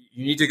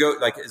 You need to go,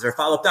 like, is there a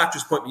follow-up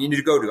doctor's appointment you need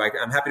to go to?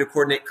 I'm happy to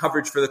coordinate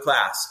coverage for the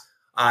class.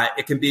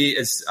 It can be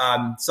as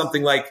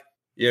something like,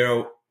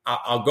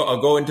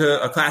 I'll go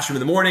into a classroom in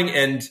the morning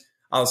and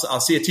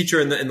I'll see a teacher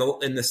in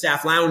the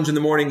staff lounge in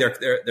the morning.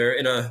 They're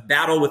in a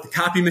battle with the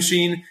copy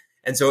machine,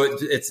 and so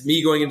it's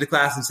me going into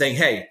class and saying,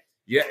 "Hey,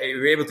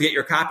 you're able to get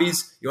your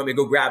copies? You want me to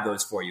go grab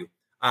those for you?"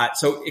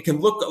 So it can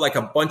look like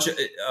a bunch of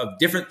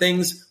different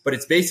things, but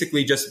it's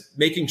basically just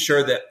making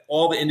sure that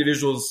all the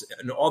individuals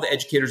and all the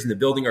educators in the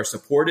building are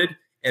supported,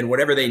 and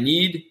whatever they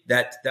need,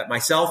 that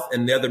myself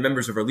and the other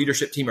members of our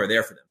leadership team are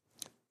there for them.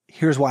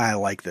 Here's why I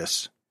like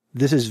this.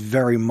 This is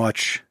very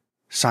much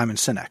Simon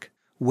Sinek,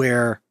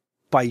 where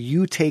by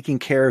you taking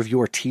care of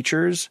your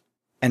teachers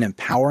and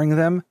empowering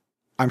them,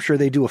 I'm sure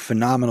they do a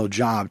phenomenal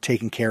job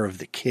taking care of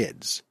the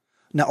kids.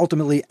 Now,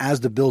 ultimately, as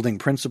the building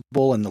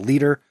principal and the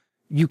leader,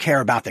 you care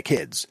about the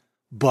kids,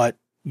 but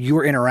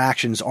your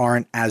interactions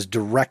aren't as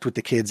direct with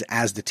the kids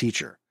as the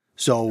teacher.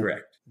 So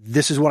Correct.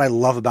 This is what I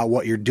love about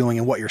what you're doing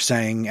and what you're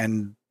saying.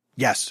 And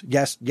yes.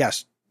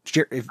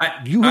 Share,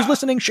 who's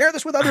listening, share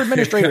this with other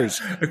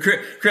administrators.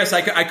 Chris,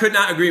 I could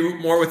not agree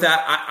more with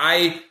that.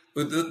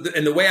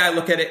 And the way I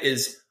look at it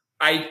is,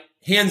 I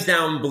hands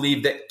down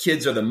believe that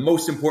kids are the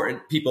most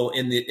important people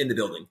in the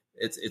building.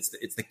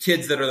 It's the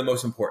kids that are the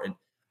most important.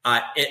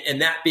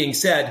 And that being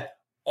said,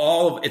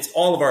 all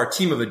of our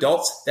team of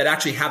adults that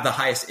actually have the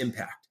highest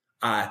impact.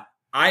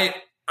 I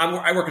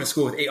I work at a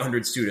school with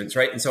 800 students,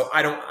 right? And so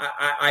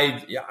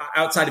I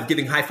outside of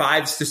giving high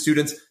fives to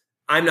students,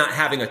 I'm not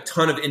having a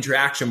ton of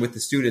interaction with the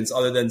students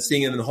other than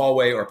seeing them in the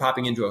hallway or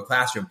popping into a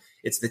classroom.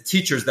 It's the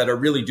teachers that are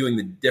really doing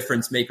the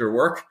difference maker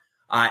work.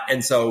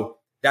 And so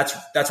that's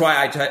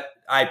why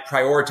I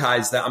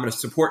prioritize that. I'm going to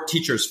support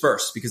teachers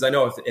first, because I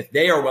know if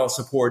they are well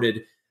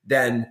supported,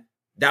 then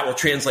that will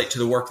translate to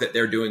the work that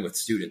they're doing with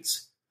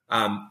students.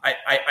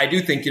 I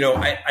do think,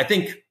 I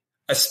think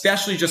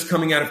especially just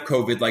coming out of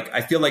COVID, like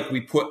I feel like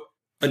we put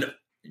it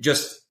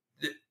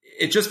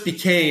just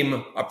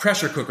became a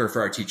pressure cooker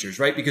for our teachers,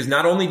 right? Because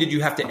not only did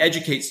you have to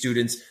educate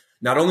students,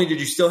 not only did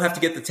you still have to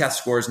get the test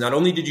scores, not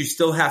only did you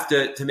still have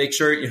to make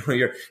sure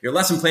your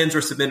lesson plans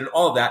were submitted,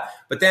 all of that,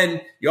 but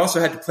then you also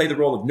had to play the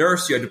role of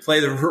nurse. You had to play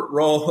the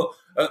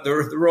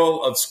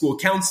role of school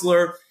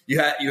counselor. You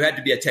had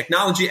to be a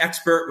technology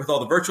expert with all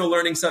the virtual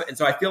learning stuff. And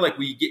so I feel like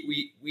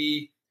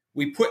we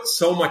put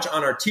so much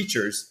on our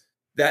teachers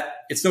that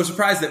it's no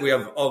surprise that we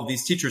have all of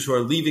these teachers who are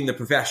leaving the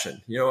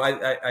profession.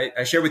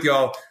 I share with you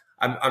all,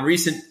 I'm a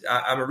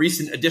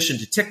recent addition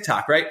to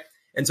TikTok, right?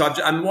 And so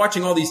I'm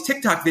watching all these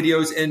TikTok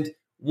videos, and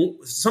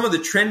some of the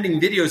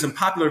trending videos and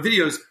popular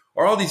videos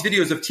are all these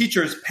videos of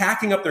teachers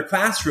packing up their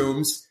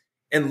classrooms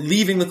and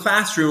leaving the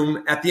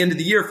classroom at the end of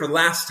the year for the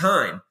last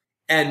time.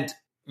 And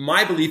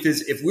my belief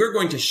is if we're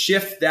going to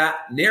shift that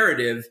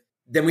narrative,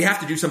 then we have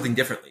to do something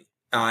differently.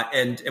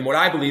 And what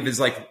I believe is,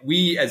 like,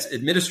 we as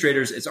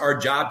administrators, it's our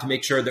job to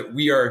make sure that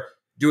we are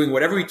doing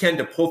whatever we can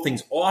to pull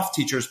things off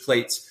teachers'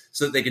 plates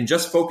so that they can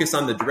just focus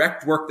on the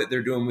direct work that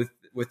they're doing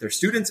with their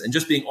students and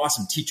just being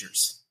awesome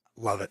teachers.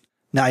 Love it.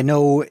 Now, I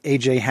know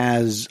AJ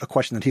has a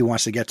question that he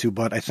wants to get to,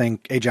 but I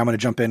think, AJ, I'm going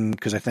to jump in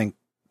because I think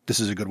this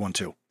is a good one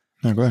too.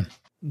 No, go ahead.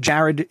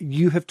 Jared,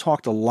 you have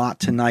talked a lot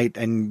tonight,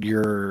 and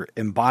you're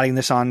embodying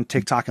this on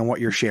TikTok and what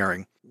you're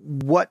sharing.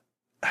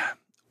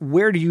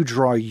 Where do you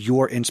draw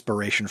your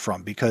inspiration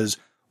from? Because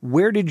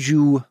where did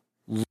you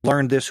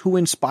learn this? Who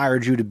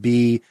inspired you to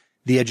be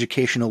the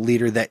educational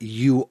leader that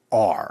you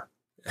are?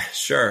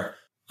 Sure.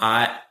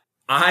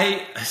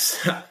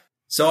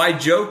 So I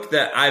joke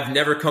that I've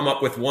never come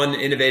up with one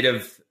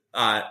innovative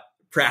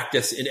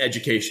practice in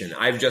education.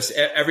 I've just,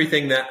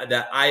 everything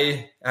that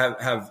I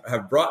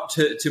have brought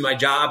to my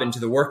job and to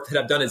the work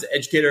that I've done as an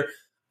educator,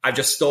 I've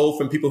just stole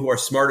from people who are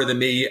smarter than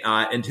me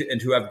and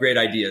who have great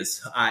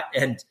ideas.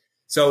 And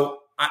so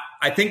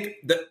I think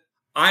that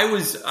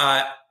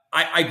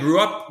I grew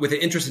up with an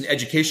interest in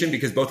education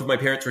because both of my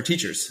parents were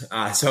teachers.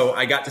 So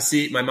I got to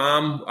see my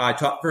mom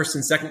taught first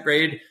and second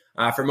grade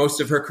for most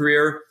of her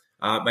career.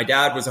 My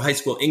dad was a high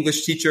school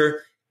English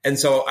teacher. And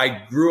so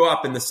I grew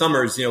up in the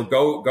summers,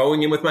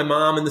 going in with my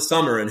mom in the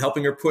summer and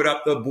helping her put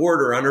up the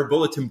border on her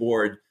bulletin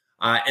board.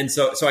 And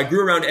so I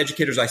grew around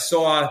educators. I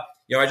saw,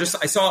 I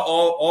saw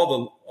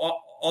all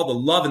the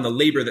love and the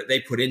labor that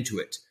they put into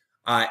it.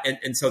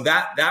 And so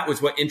that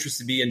was what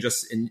interested me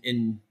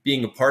in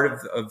being a part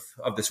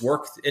of this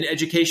work in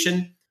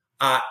education.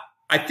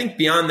 I think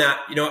beyond that,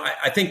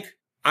 I think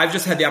I've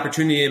just had the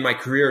opportunity in my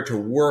career to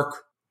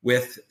work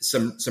with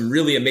some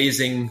really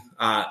amazing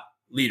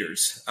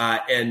leaders.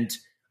 And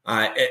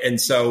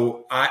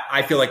so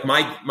I feel like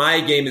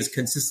my game has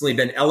consistently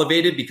been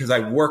elevated because I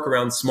work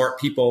around smart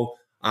people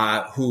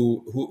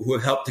who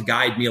have helped to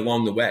guide me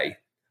along the way.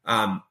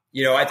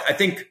 I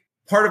think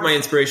part of my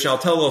inspiration, I'll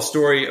tell a little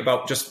story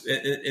about just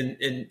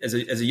as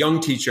a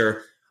young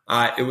teacher.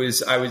 I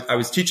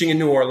was teaching in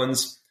New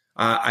Orleans.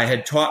 I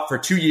had taught for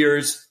 2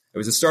 years. It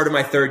was the start of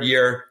my third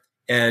year,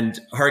 and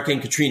Hurricane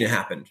Katrina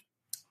happened.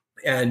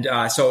 And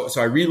so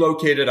I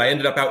relocated. I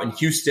ended up out in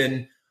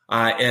Houston,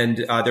 and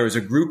there was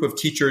a group of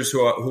teachers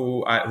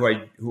who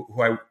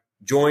I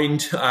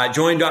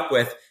joined up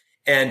with,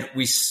 and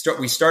we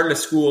started a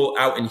school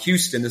out in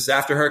Houston. This is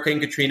after Hurricane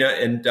Katrina,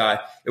 and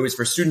it was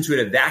for students who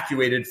had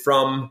evacuated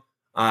from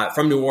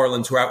New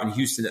Orleans, who were out in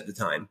Houston at the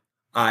time.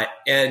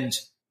 And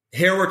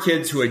here were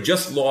kids who had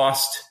just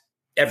lost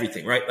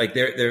everything, right? Like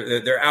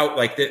they're out,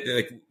 like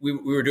we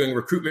were doing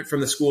recruitment from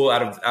the school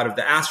out of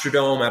the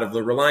Astrodome, out of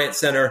the Reliance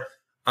Center.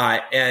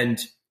 And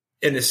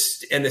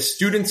the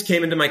students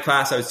came into my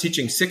class. I was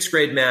teaching 6th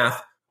grade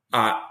math,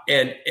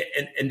 and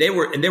they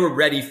were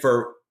ready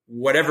for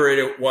whatever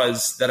it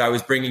was that I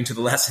was bringing to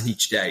the lesson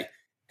each day.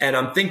 And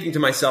I'm thinking to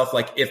myself,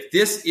 like, if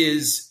this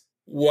is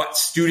what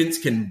students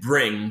can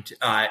bring,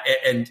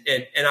 and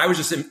I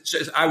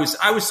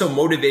was so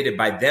motivated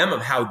by them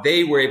of how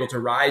they were able to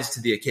rise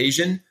to the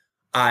occasion,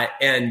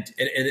 and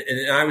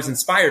I was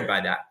inspired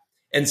by that.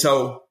 And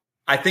so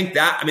I think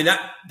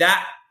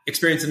that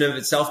experience in and of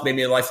itself made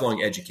me a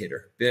lifelong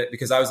educator,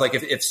 because I was like,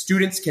 if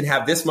students can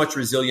have this much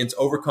resilience,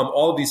 overcome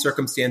all of these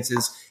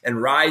circumstances,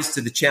 and rise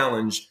to the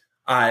challenge,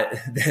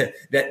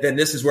 then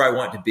this is where I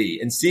want to be.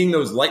 And seeing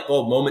those light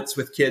bulb moments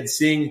with kids,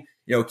 seeing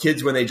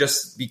kids when they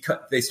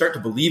start to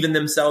believe in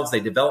themselves, they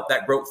develop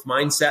that growth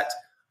mindset.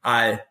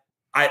 I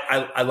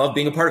love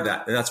being a part of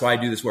that, and that's why I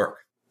do this work.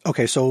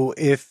 Okay, so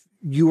if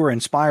you were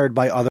inspired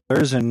by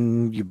others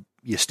and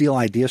you steal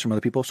ideas from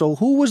other people, so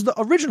who was the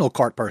original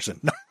cart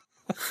person?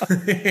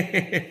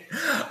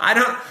 I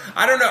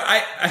don't know.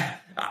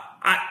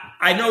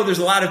 I know there's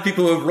a lot of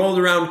people who have rolled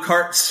around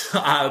carts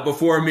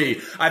before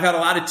me. I've had a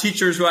lot of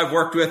teachers who I've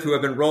worked with who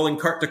have been rolling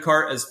cart to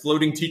cart as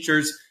floating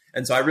teachers.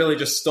 And so I really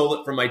just stole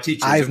it from my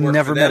teachers. I've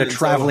never met a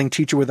traveling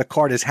teacher with a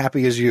cart as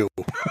happy as you.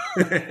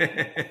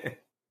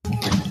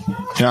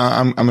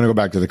 I'm going to go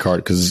back to the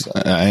cart because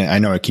I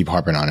know I keep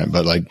harping on it,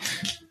 but like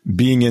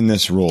being in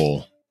this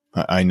role,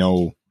 I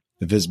know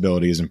the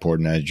visibility is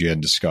important, as you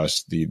had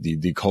discussed.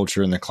 The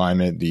culture and the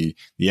climate, the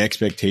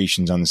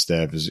expectations on the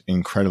staff is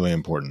incredibly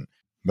important.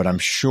 But I'm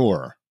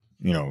sure,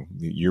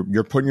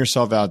 you're putting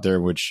yourself out there,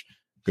 which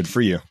good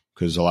for you,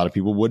 because a lot of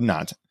people would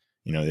not.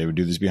 They would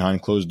do this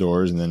behind closed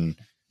doors and then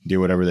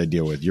deal whatever they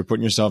deal with. You're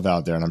putting yourself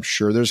out there, and I'm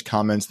sure there's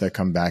comments that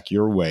come back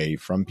your way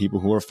from people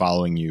who are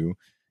following you,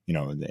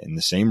 in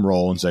the same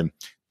role and say,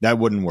 that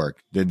wouldn't work.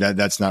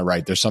 That's not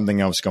right. There's something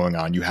else going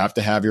on. You have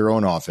to have your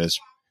own office.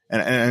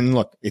 And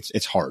look,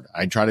 it's hard.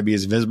 I try to be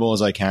as visible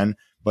as I can,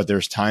 but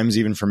there's times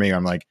even for me,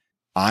 I'm like,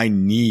 I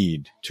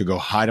need to go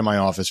hide in my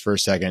office for a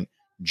second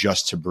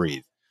just to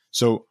breathe.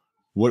 So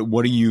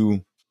what do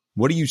you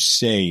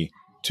say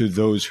to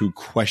those who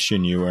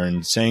question you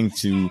and saying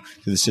to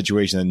the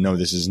situation that, no,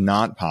 this is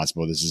not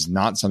possible. This is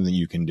not something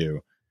you can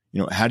do.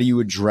 How do you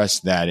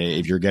address that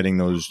if you're getting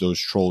those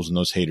trolls and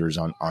those haters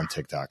on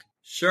TikTok?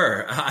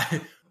 Sure.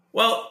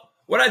 Well,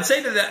 what I'd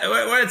say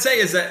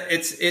is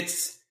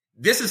that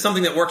this is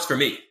something that works for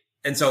me.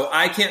 And so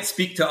I can't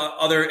speak to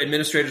other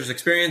administrators'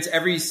 experience.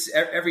 Every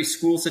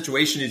school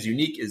situation is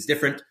unique, is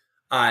different.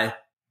 I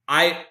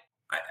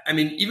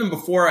mean, even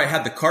before I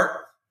had the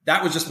cart,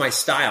 that was just my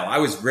style. I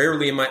was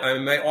rarely in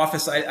my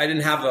office. I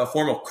didn't have a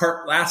formal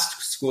cart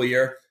last school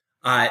year,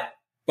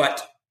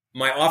 but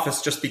my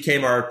office just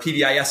became our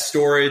PBIS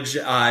storage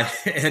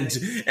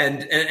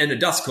and a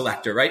dust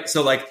collector, right?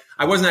 So like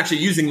I wasn't actually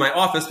using my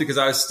office because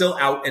I was still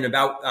out and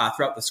about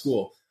throughout the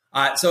school.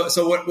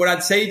 So what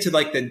I'd say to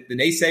like the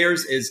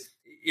naysayers is,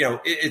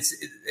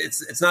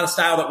 it's not a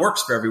style that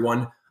works for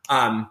everyone.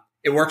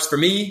 It works for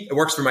me. It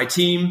works for my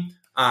team.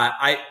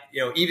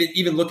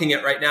 Even looking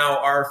at right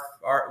now,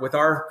 with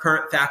our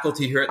current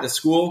faculty here at the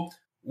school,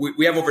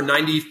 we have over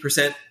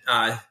 90%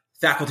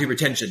 faculty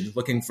retention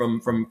looking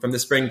from the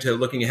spring to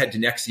looking ahead to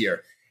next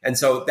year. And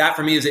so that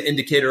for me is an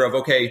indicator of,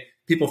 okay,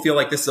 people feel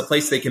like this is a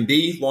place they can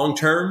be long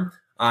term.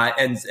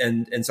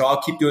 And so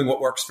I'll keep doing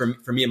what works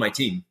for me and my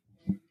team.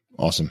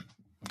 Awesome.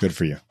 Good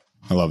for you.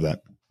 I love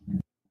that.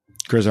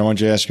 Chris, I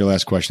want you to ask your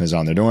last question is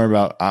on there. Don't worry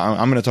about,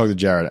 I'm going to talk to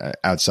Jared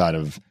outside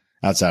of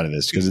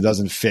this because it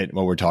doesn't fit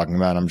what we're talking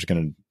about. I'm just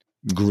going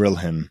to grill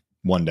him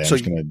one day. So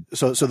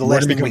the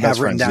last thing we have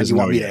written down, you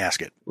want me to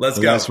ask it? Let's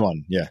go. Last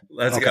one. Yeah.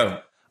 Let's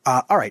go.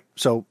 All right.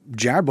 So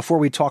Jared, before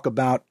we talk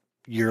about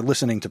your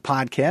listening to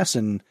podcasts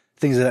and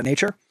things of that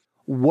nature,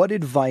 what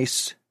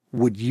advice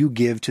would you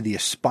give to the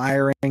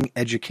aspiring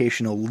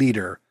educational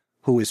leader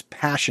who is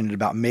passionate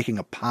about making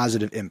a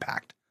positive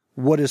impact?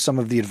 What is some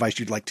of the advice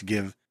you'd like to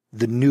give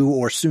the new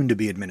or soon to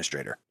be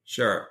administrator?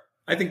 Sure.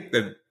 I think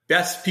the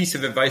best piece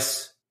of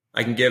advice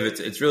I can give,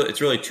 it's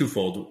really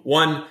twofold.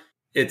 One,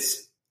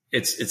 it's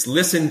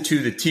listen to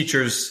the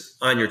teachers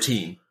on your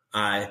team.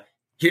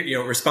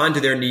 Respond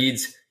to their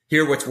needs,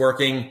 hear what's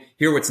working,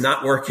 hear what's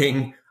not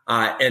working,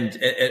 and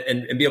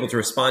be able to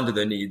respond to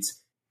their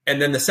needs.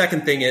 And then the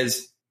second thing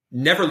is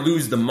never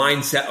lose the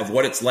mindset of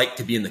what it's like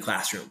to be in the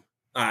classroom.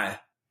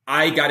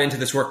 I got into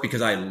this work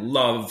because I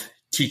love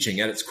teaching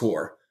at its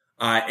core.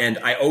 And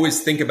I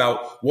always think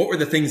about what were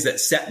the things that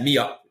set me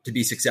up to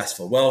be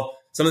successful. Well,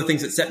 some of the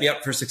things that set me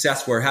up for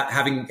success were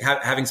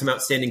having some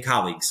outstanding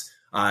colleagues,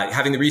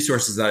 having the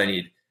resources that I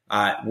need,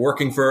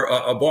 working for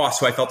a boss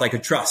who I felt I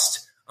could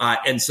trust.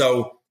 And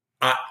so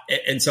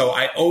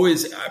I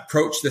always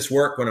approach this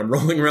work when I'm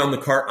rolling around the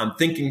cart. I'm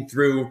thinking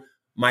through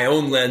my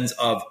own lens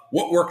of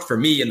what worked for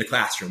me in the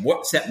classroom,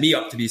 what set me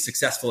up to be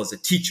successful as a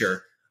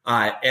teacher.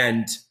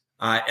 And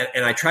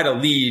I try to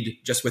lead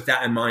just with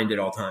that in mind at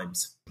all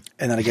times.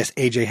 And then I guess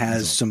AJ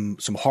has some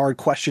hard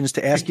questions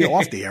to ask you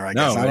off the air. I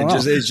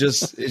guess.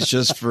 It's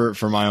just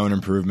for my own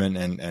improvement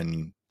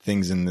and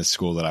things in this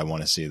school that I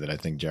want to see that I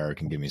think Jared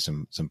can give me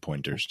some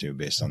pointers to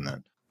based on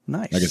that.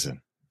 Nice. Like I said,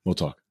 we'll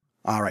talk.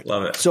 All right.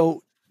 Love it.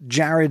 So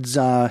Jared's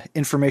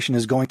information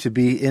is going to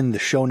be in the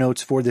show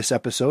notes for this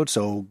episode.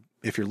 So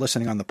if you're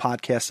listening on the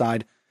podcast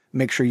side,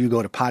 make sure you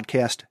go to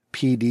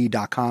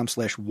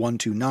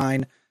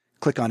podcastpd.com/129,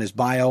 click on his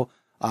bio.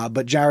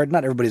 But Jared,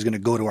 not everybody's going to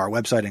go to our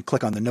website and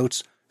click on the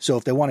notes. So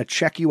if they want to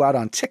check you out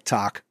on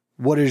TikTok,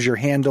 what is your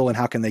handle and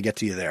how can they get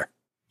to you there?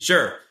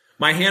 Sure.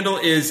 My handle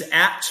is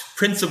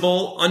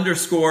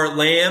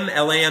 @principal_Lamb,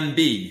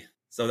 LAMB.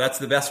 So that's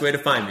the best way to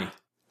find me.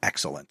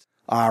 Excellent.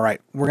 All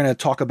right. We're going to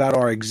talk about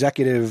our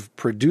executive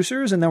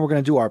producers and then we're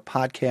going to do our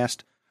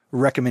podcast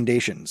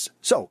recommendations.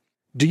 So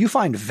do you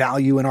find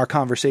value in our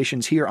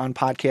conversations here on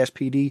Podcast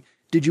PD?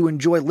 Did you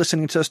enjoy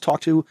listening to us talk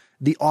to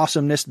the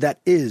awesomeness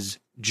that is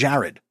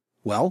Jared?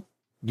 Well,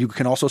 you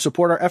can also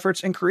support our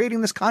efforts in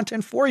creating this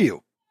content for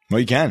you. Well,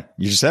 you can.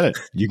 You just said it.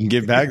 You can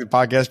give back to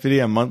Podcast PD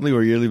on a monthly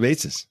or yearly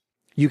basis.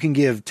 You can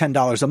give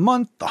 $10 a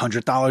month,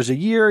 $100 a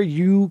year.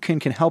 You can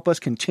help us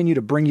continue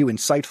to bring you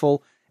insightful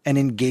and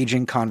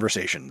engaging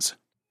conversations.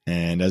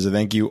 And as a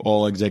thank you,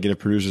 all executive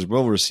producers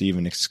will receive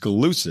an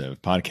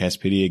exclusive Podcast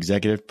PD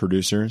Executive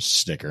Producer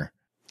sticker.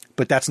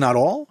 But that's not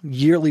all.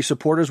 Yearly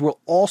supporters will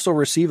also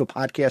receive a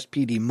Podcast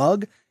PD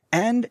mug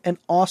and an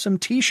awesome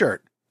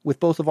t-shirt with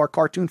both of our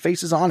cartoon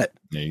faces on it.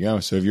 There you go.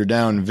 So if you're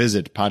down,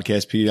 visit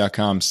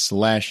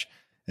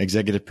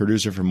podcastpd.com/executive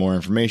producer for more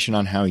information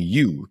on how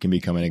you can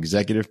become an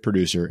executive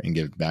producer and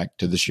give back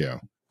to the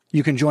show.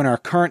 You can join our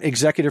current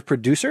executive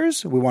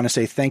producers. We want to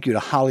say thank you to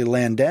Holly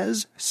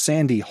Landez,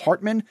 Sandy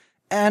Hartman,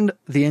 and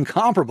the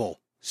incomparable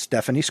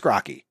Stephanie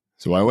Scrocky.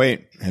 So why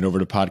wait? Head over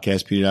to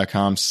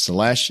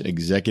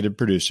podcastpd.com/executive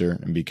producer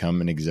and become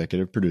an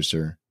executive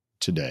producer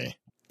today.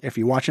 If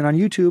you're watching on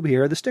YouTube,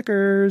 here are the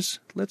stickers.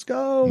 Let's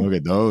go. Look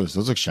at those.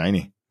 Those look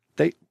shiny.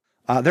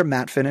 They're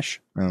matte finish.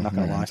 Not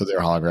going to lie. So they're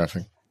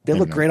holographic. They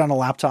look great on a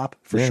laptop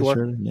for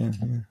sure.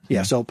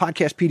 Yeah. So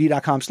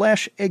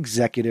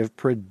podcastpd.com/executive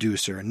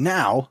producer.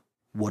 Now,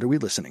 what are we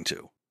listening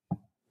to?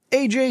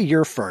 AJ,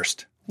 you're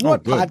first.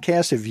 What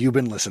podcasts have you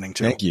been listening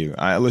to? Thank you.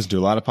 I listen to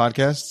a lot of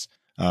podcasts.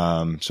 So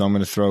I'm going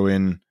to throw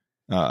in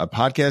a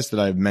podcast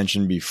that I've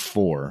mentioned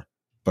before,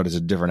 but it's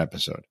a different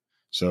episode.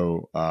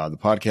 So the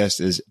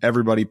podcast is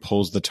Everybody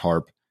Pulls the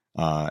Tarp,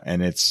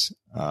 and it's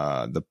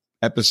the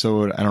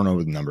episode, I don't know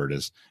what number it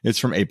is. It's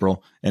from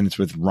April, and it's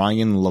with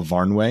Ryan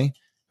Lavarnway,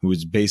 who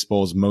is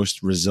baseball's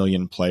most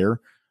resilient player.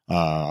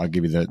 I'll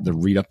give you the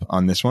read-up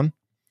on this one.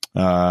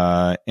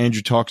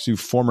 Andrew talks to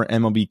former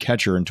MLB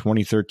catcher and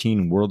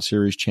 2013 World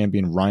Series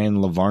champion Ryan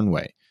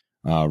Lavarnway.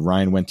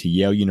 Ryan went to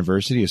Yale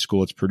University, a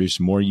school that's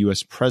produced more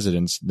U.S.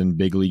 presidents than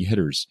big league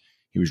hitters.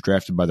 He was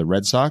drafted by the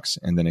Red Sox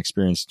and then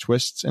experienced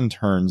twists and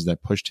turns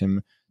that pushed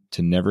him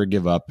to never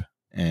give up.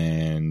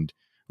 And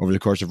over the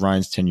course of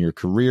Ryan's 10-year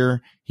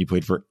career, he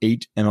played for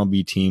 8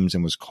 MLB teams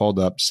and was called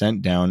up,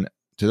 sent down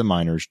to the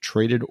minors,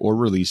 traded or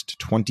released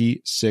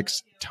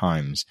 26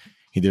 times.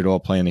 He did all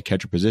play in the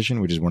catcher position,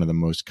 which is one of the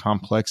most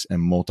complex and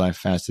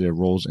multifaceted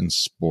roles in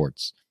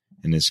sports.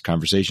 In this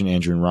conversation,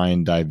 Andrew and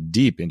Ryan dive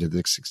deep into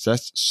the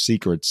success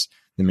secrets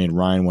that made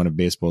Ryan one of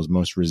baseball's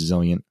most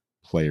resilient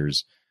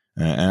players.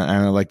 And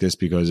I like this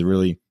because it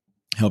really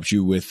helps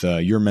you with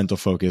your mental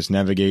focus,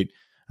 navigate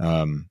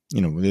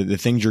the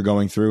things you're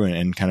going through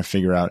and kind of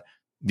figure out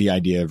the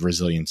idea of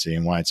resiliency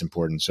and why it's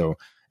important. So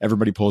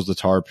Everybody Pulls the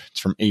Tarp. It's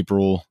from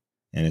April,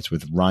 and it's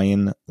with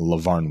Ryan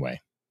Lavarnway.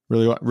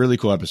 Really, really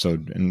cool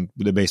episode, and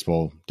the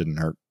baseball didn't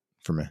hurt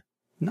for me.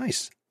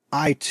 Nice.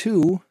 I,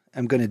 too,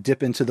 am going to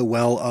dip into the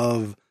well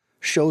of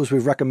shows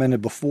we've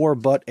recommended before,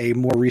 but a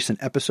more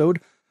recent episode.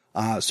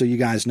 So you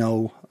guys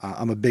know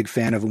I'm a big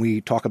fan of when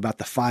we talk about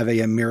the 5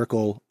 a.m.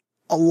 Miracle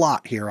a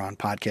lot here on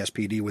Podcast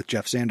PD with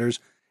Jeff Sanders.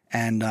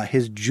 And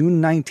his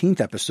June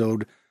 19th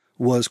episode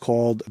was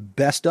called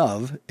Best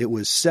Of. It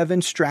was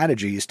 7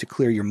 strategies to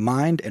clear your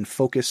mind and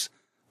focus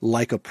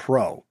like a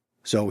pro.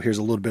 So here's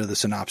a little bit of the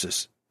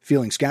synopsis.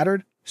 Feeling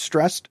scattered,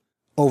 stressed,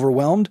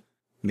 overwhelmed?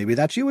 Maybe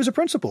that's you as a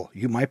principal.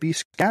 You might be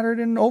scattered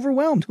and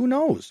overwhelmed. Who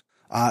knows?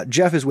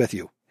 Jeff is with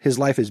you. His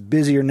life is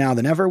busier now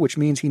than ever, which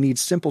means he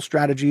needs simple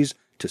strategies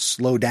to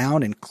slow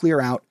down and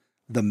clear out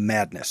the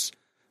madness.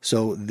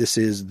 So this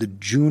is the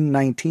June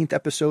 19th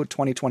episode,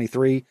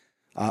 2023,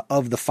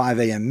 of the 5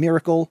 a.m.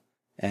 Miracle,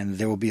 and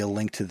there will be a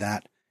link to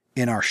that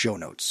in our show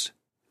notes.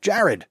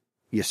 Jared,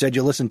 you said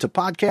you listen to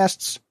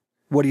podcasts.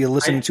 What are you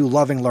listening to,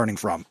 loving, learning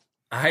from?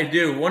 I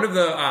do. One of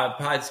the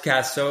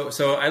podcasts.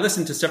 So I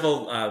listen to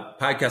several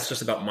podcasts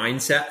just about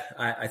mindset.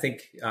 I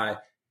think I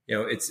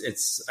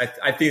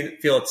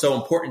feel it's so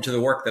important to the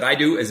work that I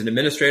do as an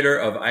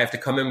administrator. I have to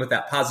come in with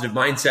that positive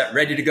mindset,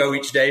 ready to go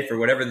each day for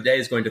whatever the day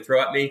is going to throw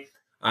at me.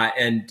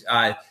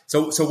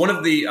 So one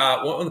of the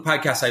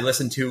podcasts I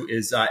listen to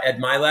is Ed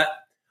Milet,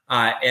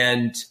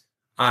 and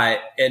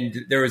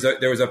there was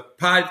a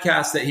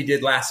podcast that he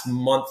did last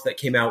month that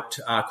came out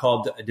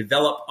called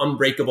 "Develop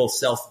Unbreakable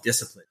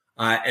Self-Discipline."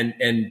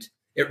 And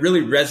it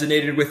really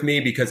resonated with me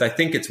because I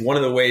think it's one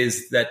of the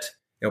ways that,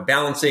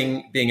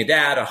 balancing being a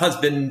dad, a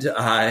husband,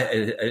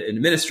 an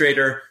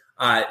administrator,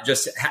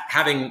 just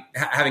having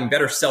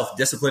better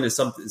self-discipline is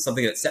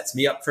something that sets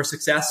me up for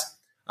success.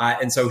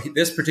 And so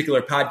this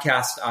particular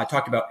podcast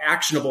talked about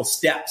actionable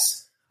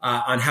steps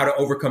on how to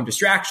overcome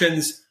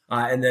distractions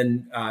and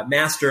then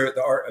master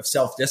the art of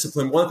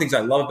self-discipline. One of the things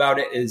I love about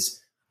it is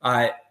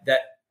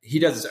that he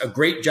does a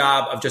great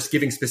job of just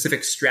giving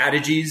specific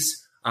strategies.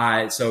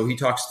 So he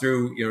talks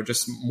through,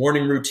 just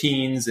morning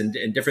routines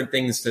and different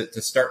things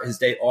to start his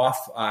day off.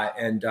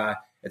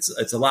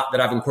 It's a lot that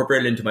I've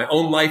incorporated into my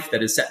own life that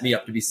has set me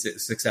up to be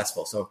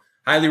successful. So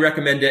highly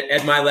recommend it.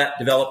 Ed Milet,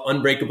 Develop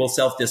Unbreakable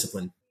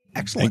Self-Discipline.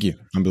 Excellent. Thank you.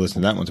 I'll be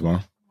listening to that one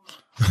tomorrow.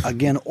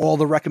 Again, all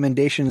the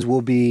recommendations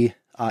will be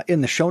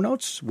in the show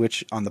notes,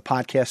 which on the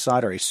podcast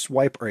side are a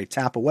swipe or a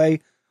tap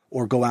away,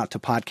 or go out to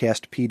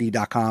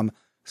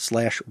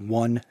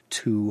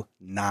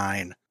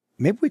podcastpd.com/129.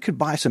 Maybe we could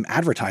buy some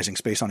advertising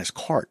space on his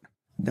cart.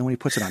 Then when he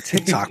puts it on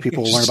TikTok,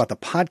 people will learn about the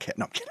podcast.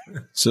 No, I'm kidding.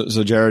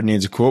 So Jared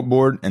needs a quote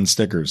board and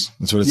stickers.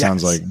 That's what it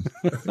sounds like.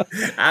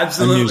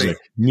 Absolutely. And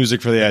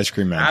music for the ice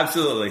cream man.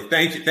 Absolutely.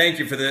 Thank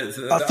you for the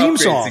theme upgrade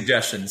song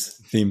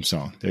suggestions. Theme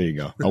song. There you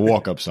go. A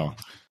walk-up song.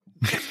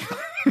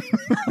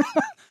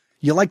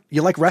 You like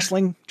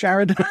wrestling,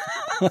 Jared?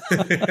 I'm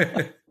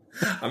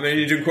going to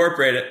need to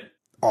incorporate it.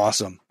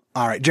 Awesome.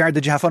 All right, Jared,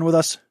 did you have fun with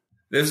us?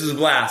 This was a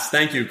blast.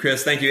 Thank you,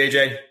 Chris. Thank you,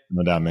 AJ.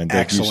 No doubt, man.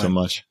 Thank you so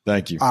much.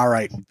 Thank you. All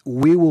right.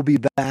 We will be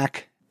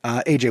back.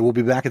 AJ, we'll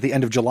be back at the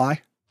end of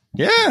July.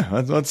 Yeah.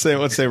 Let's say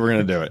we're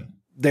going to do it.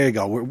 There you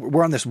go.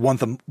 We're on this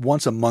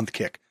once a month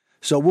kick.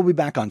 So we'll be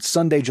back on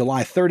Sunday,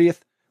 July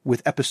 30th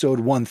with episode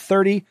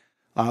 130,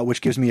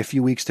 which gives me a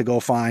few weeks to go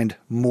find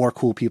more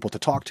cool people to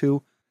talk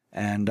to.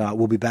 And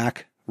we'll be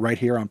back right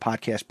here on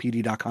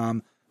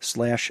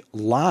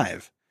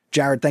podcastpd.com/live.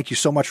 Jared, thank you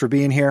so much for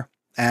being here.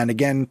 And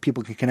again,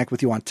 people can connect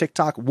with you on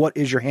TikTok. What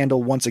is your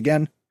handle once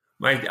again?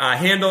 My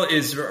handle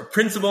is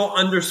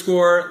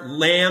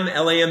principal_Lamb,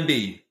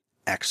 LAMB.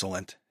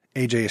 Excellent.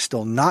 AJ is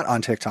still not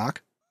on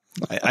TikTok.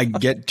 I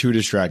get too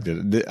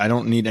distracted. I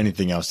don't need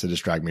anything else to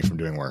distract me from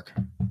doing work.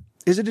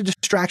 Is it a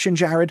distraction,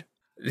 Jared?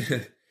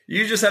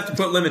 You just have to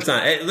put limits on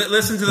it. Hey,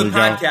 listen to the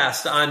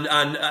podcast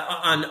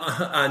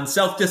on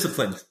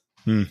self-discipline.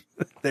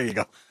 There you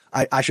go.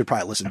 I should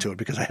probably listen to it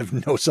because I have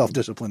no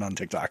self-discipline on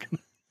TikTok.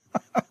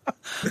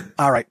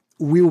 All right.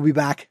 We will be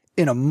back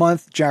in a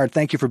month. Jared,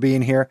 thank you for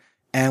being here.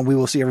 And we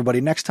will see everybody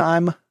next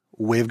time.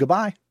 Wave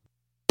goodbye.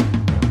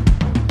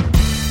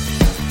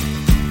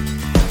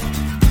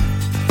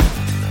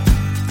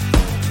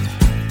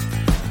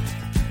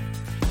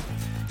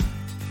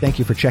 Thank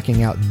you for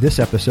checking out this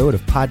episode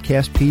of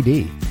Podcast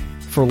PD.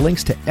 For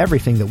links to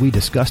everything that we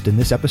discussed in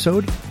this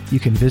episode, you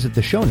can visit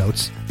the show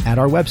notes at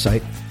our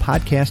website,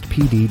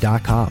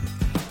 podcastpd.com.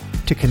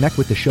 To connect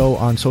with the show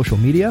on social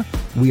media,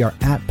 we are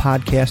at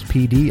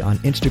podcastpd on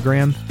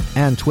Instagram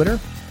and Twitter,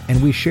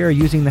 and we share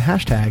using the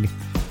hashtag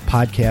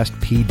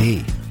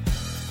podcastpd.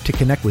 To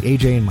connect with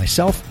AJ and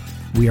myself,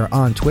 we are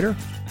on Twitter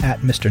at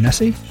Mr.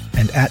 Nessie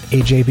and at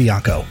AJ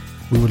Bianco.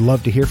 We would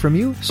love to hear from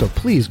you, so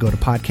please go to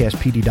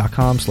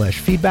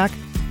podcastpd.com/feedback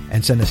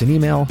and send us an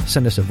email,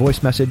 send us a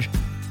voice message,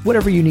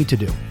 whatever you need to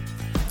do.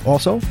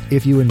 Also,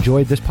 if you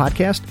enjoyed this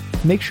podcast,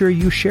 make sure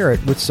you share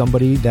it with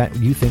somebody that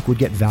you think would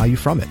get value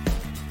from it.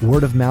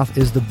 Word of mouth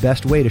is the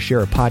best way to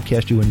share a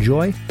podcast you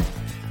enjoy,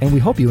 and we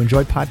hope you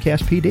enjoyed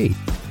Podcast PD.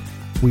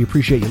 We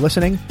appreciate you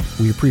listening,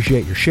 we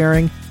appreciate your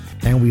sharing,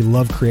 and we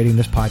love creating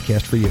this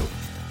podcast for you.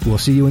 We'll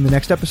see you in the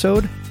next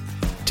episode.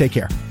 Take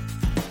care.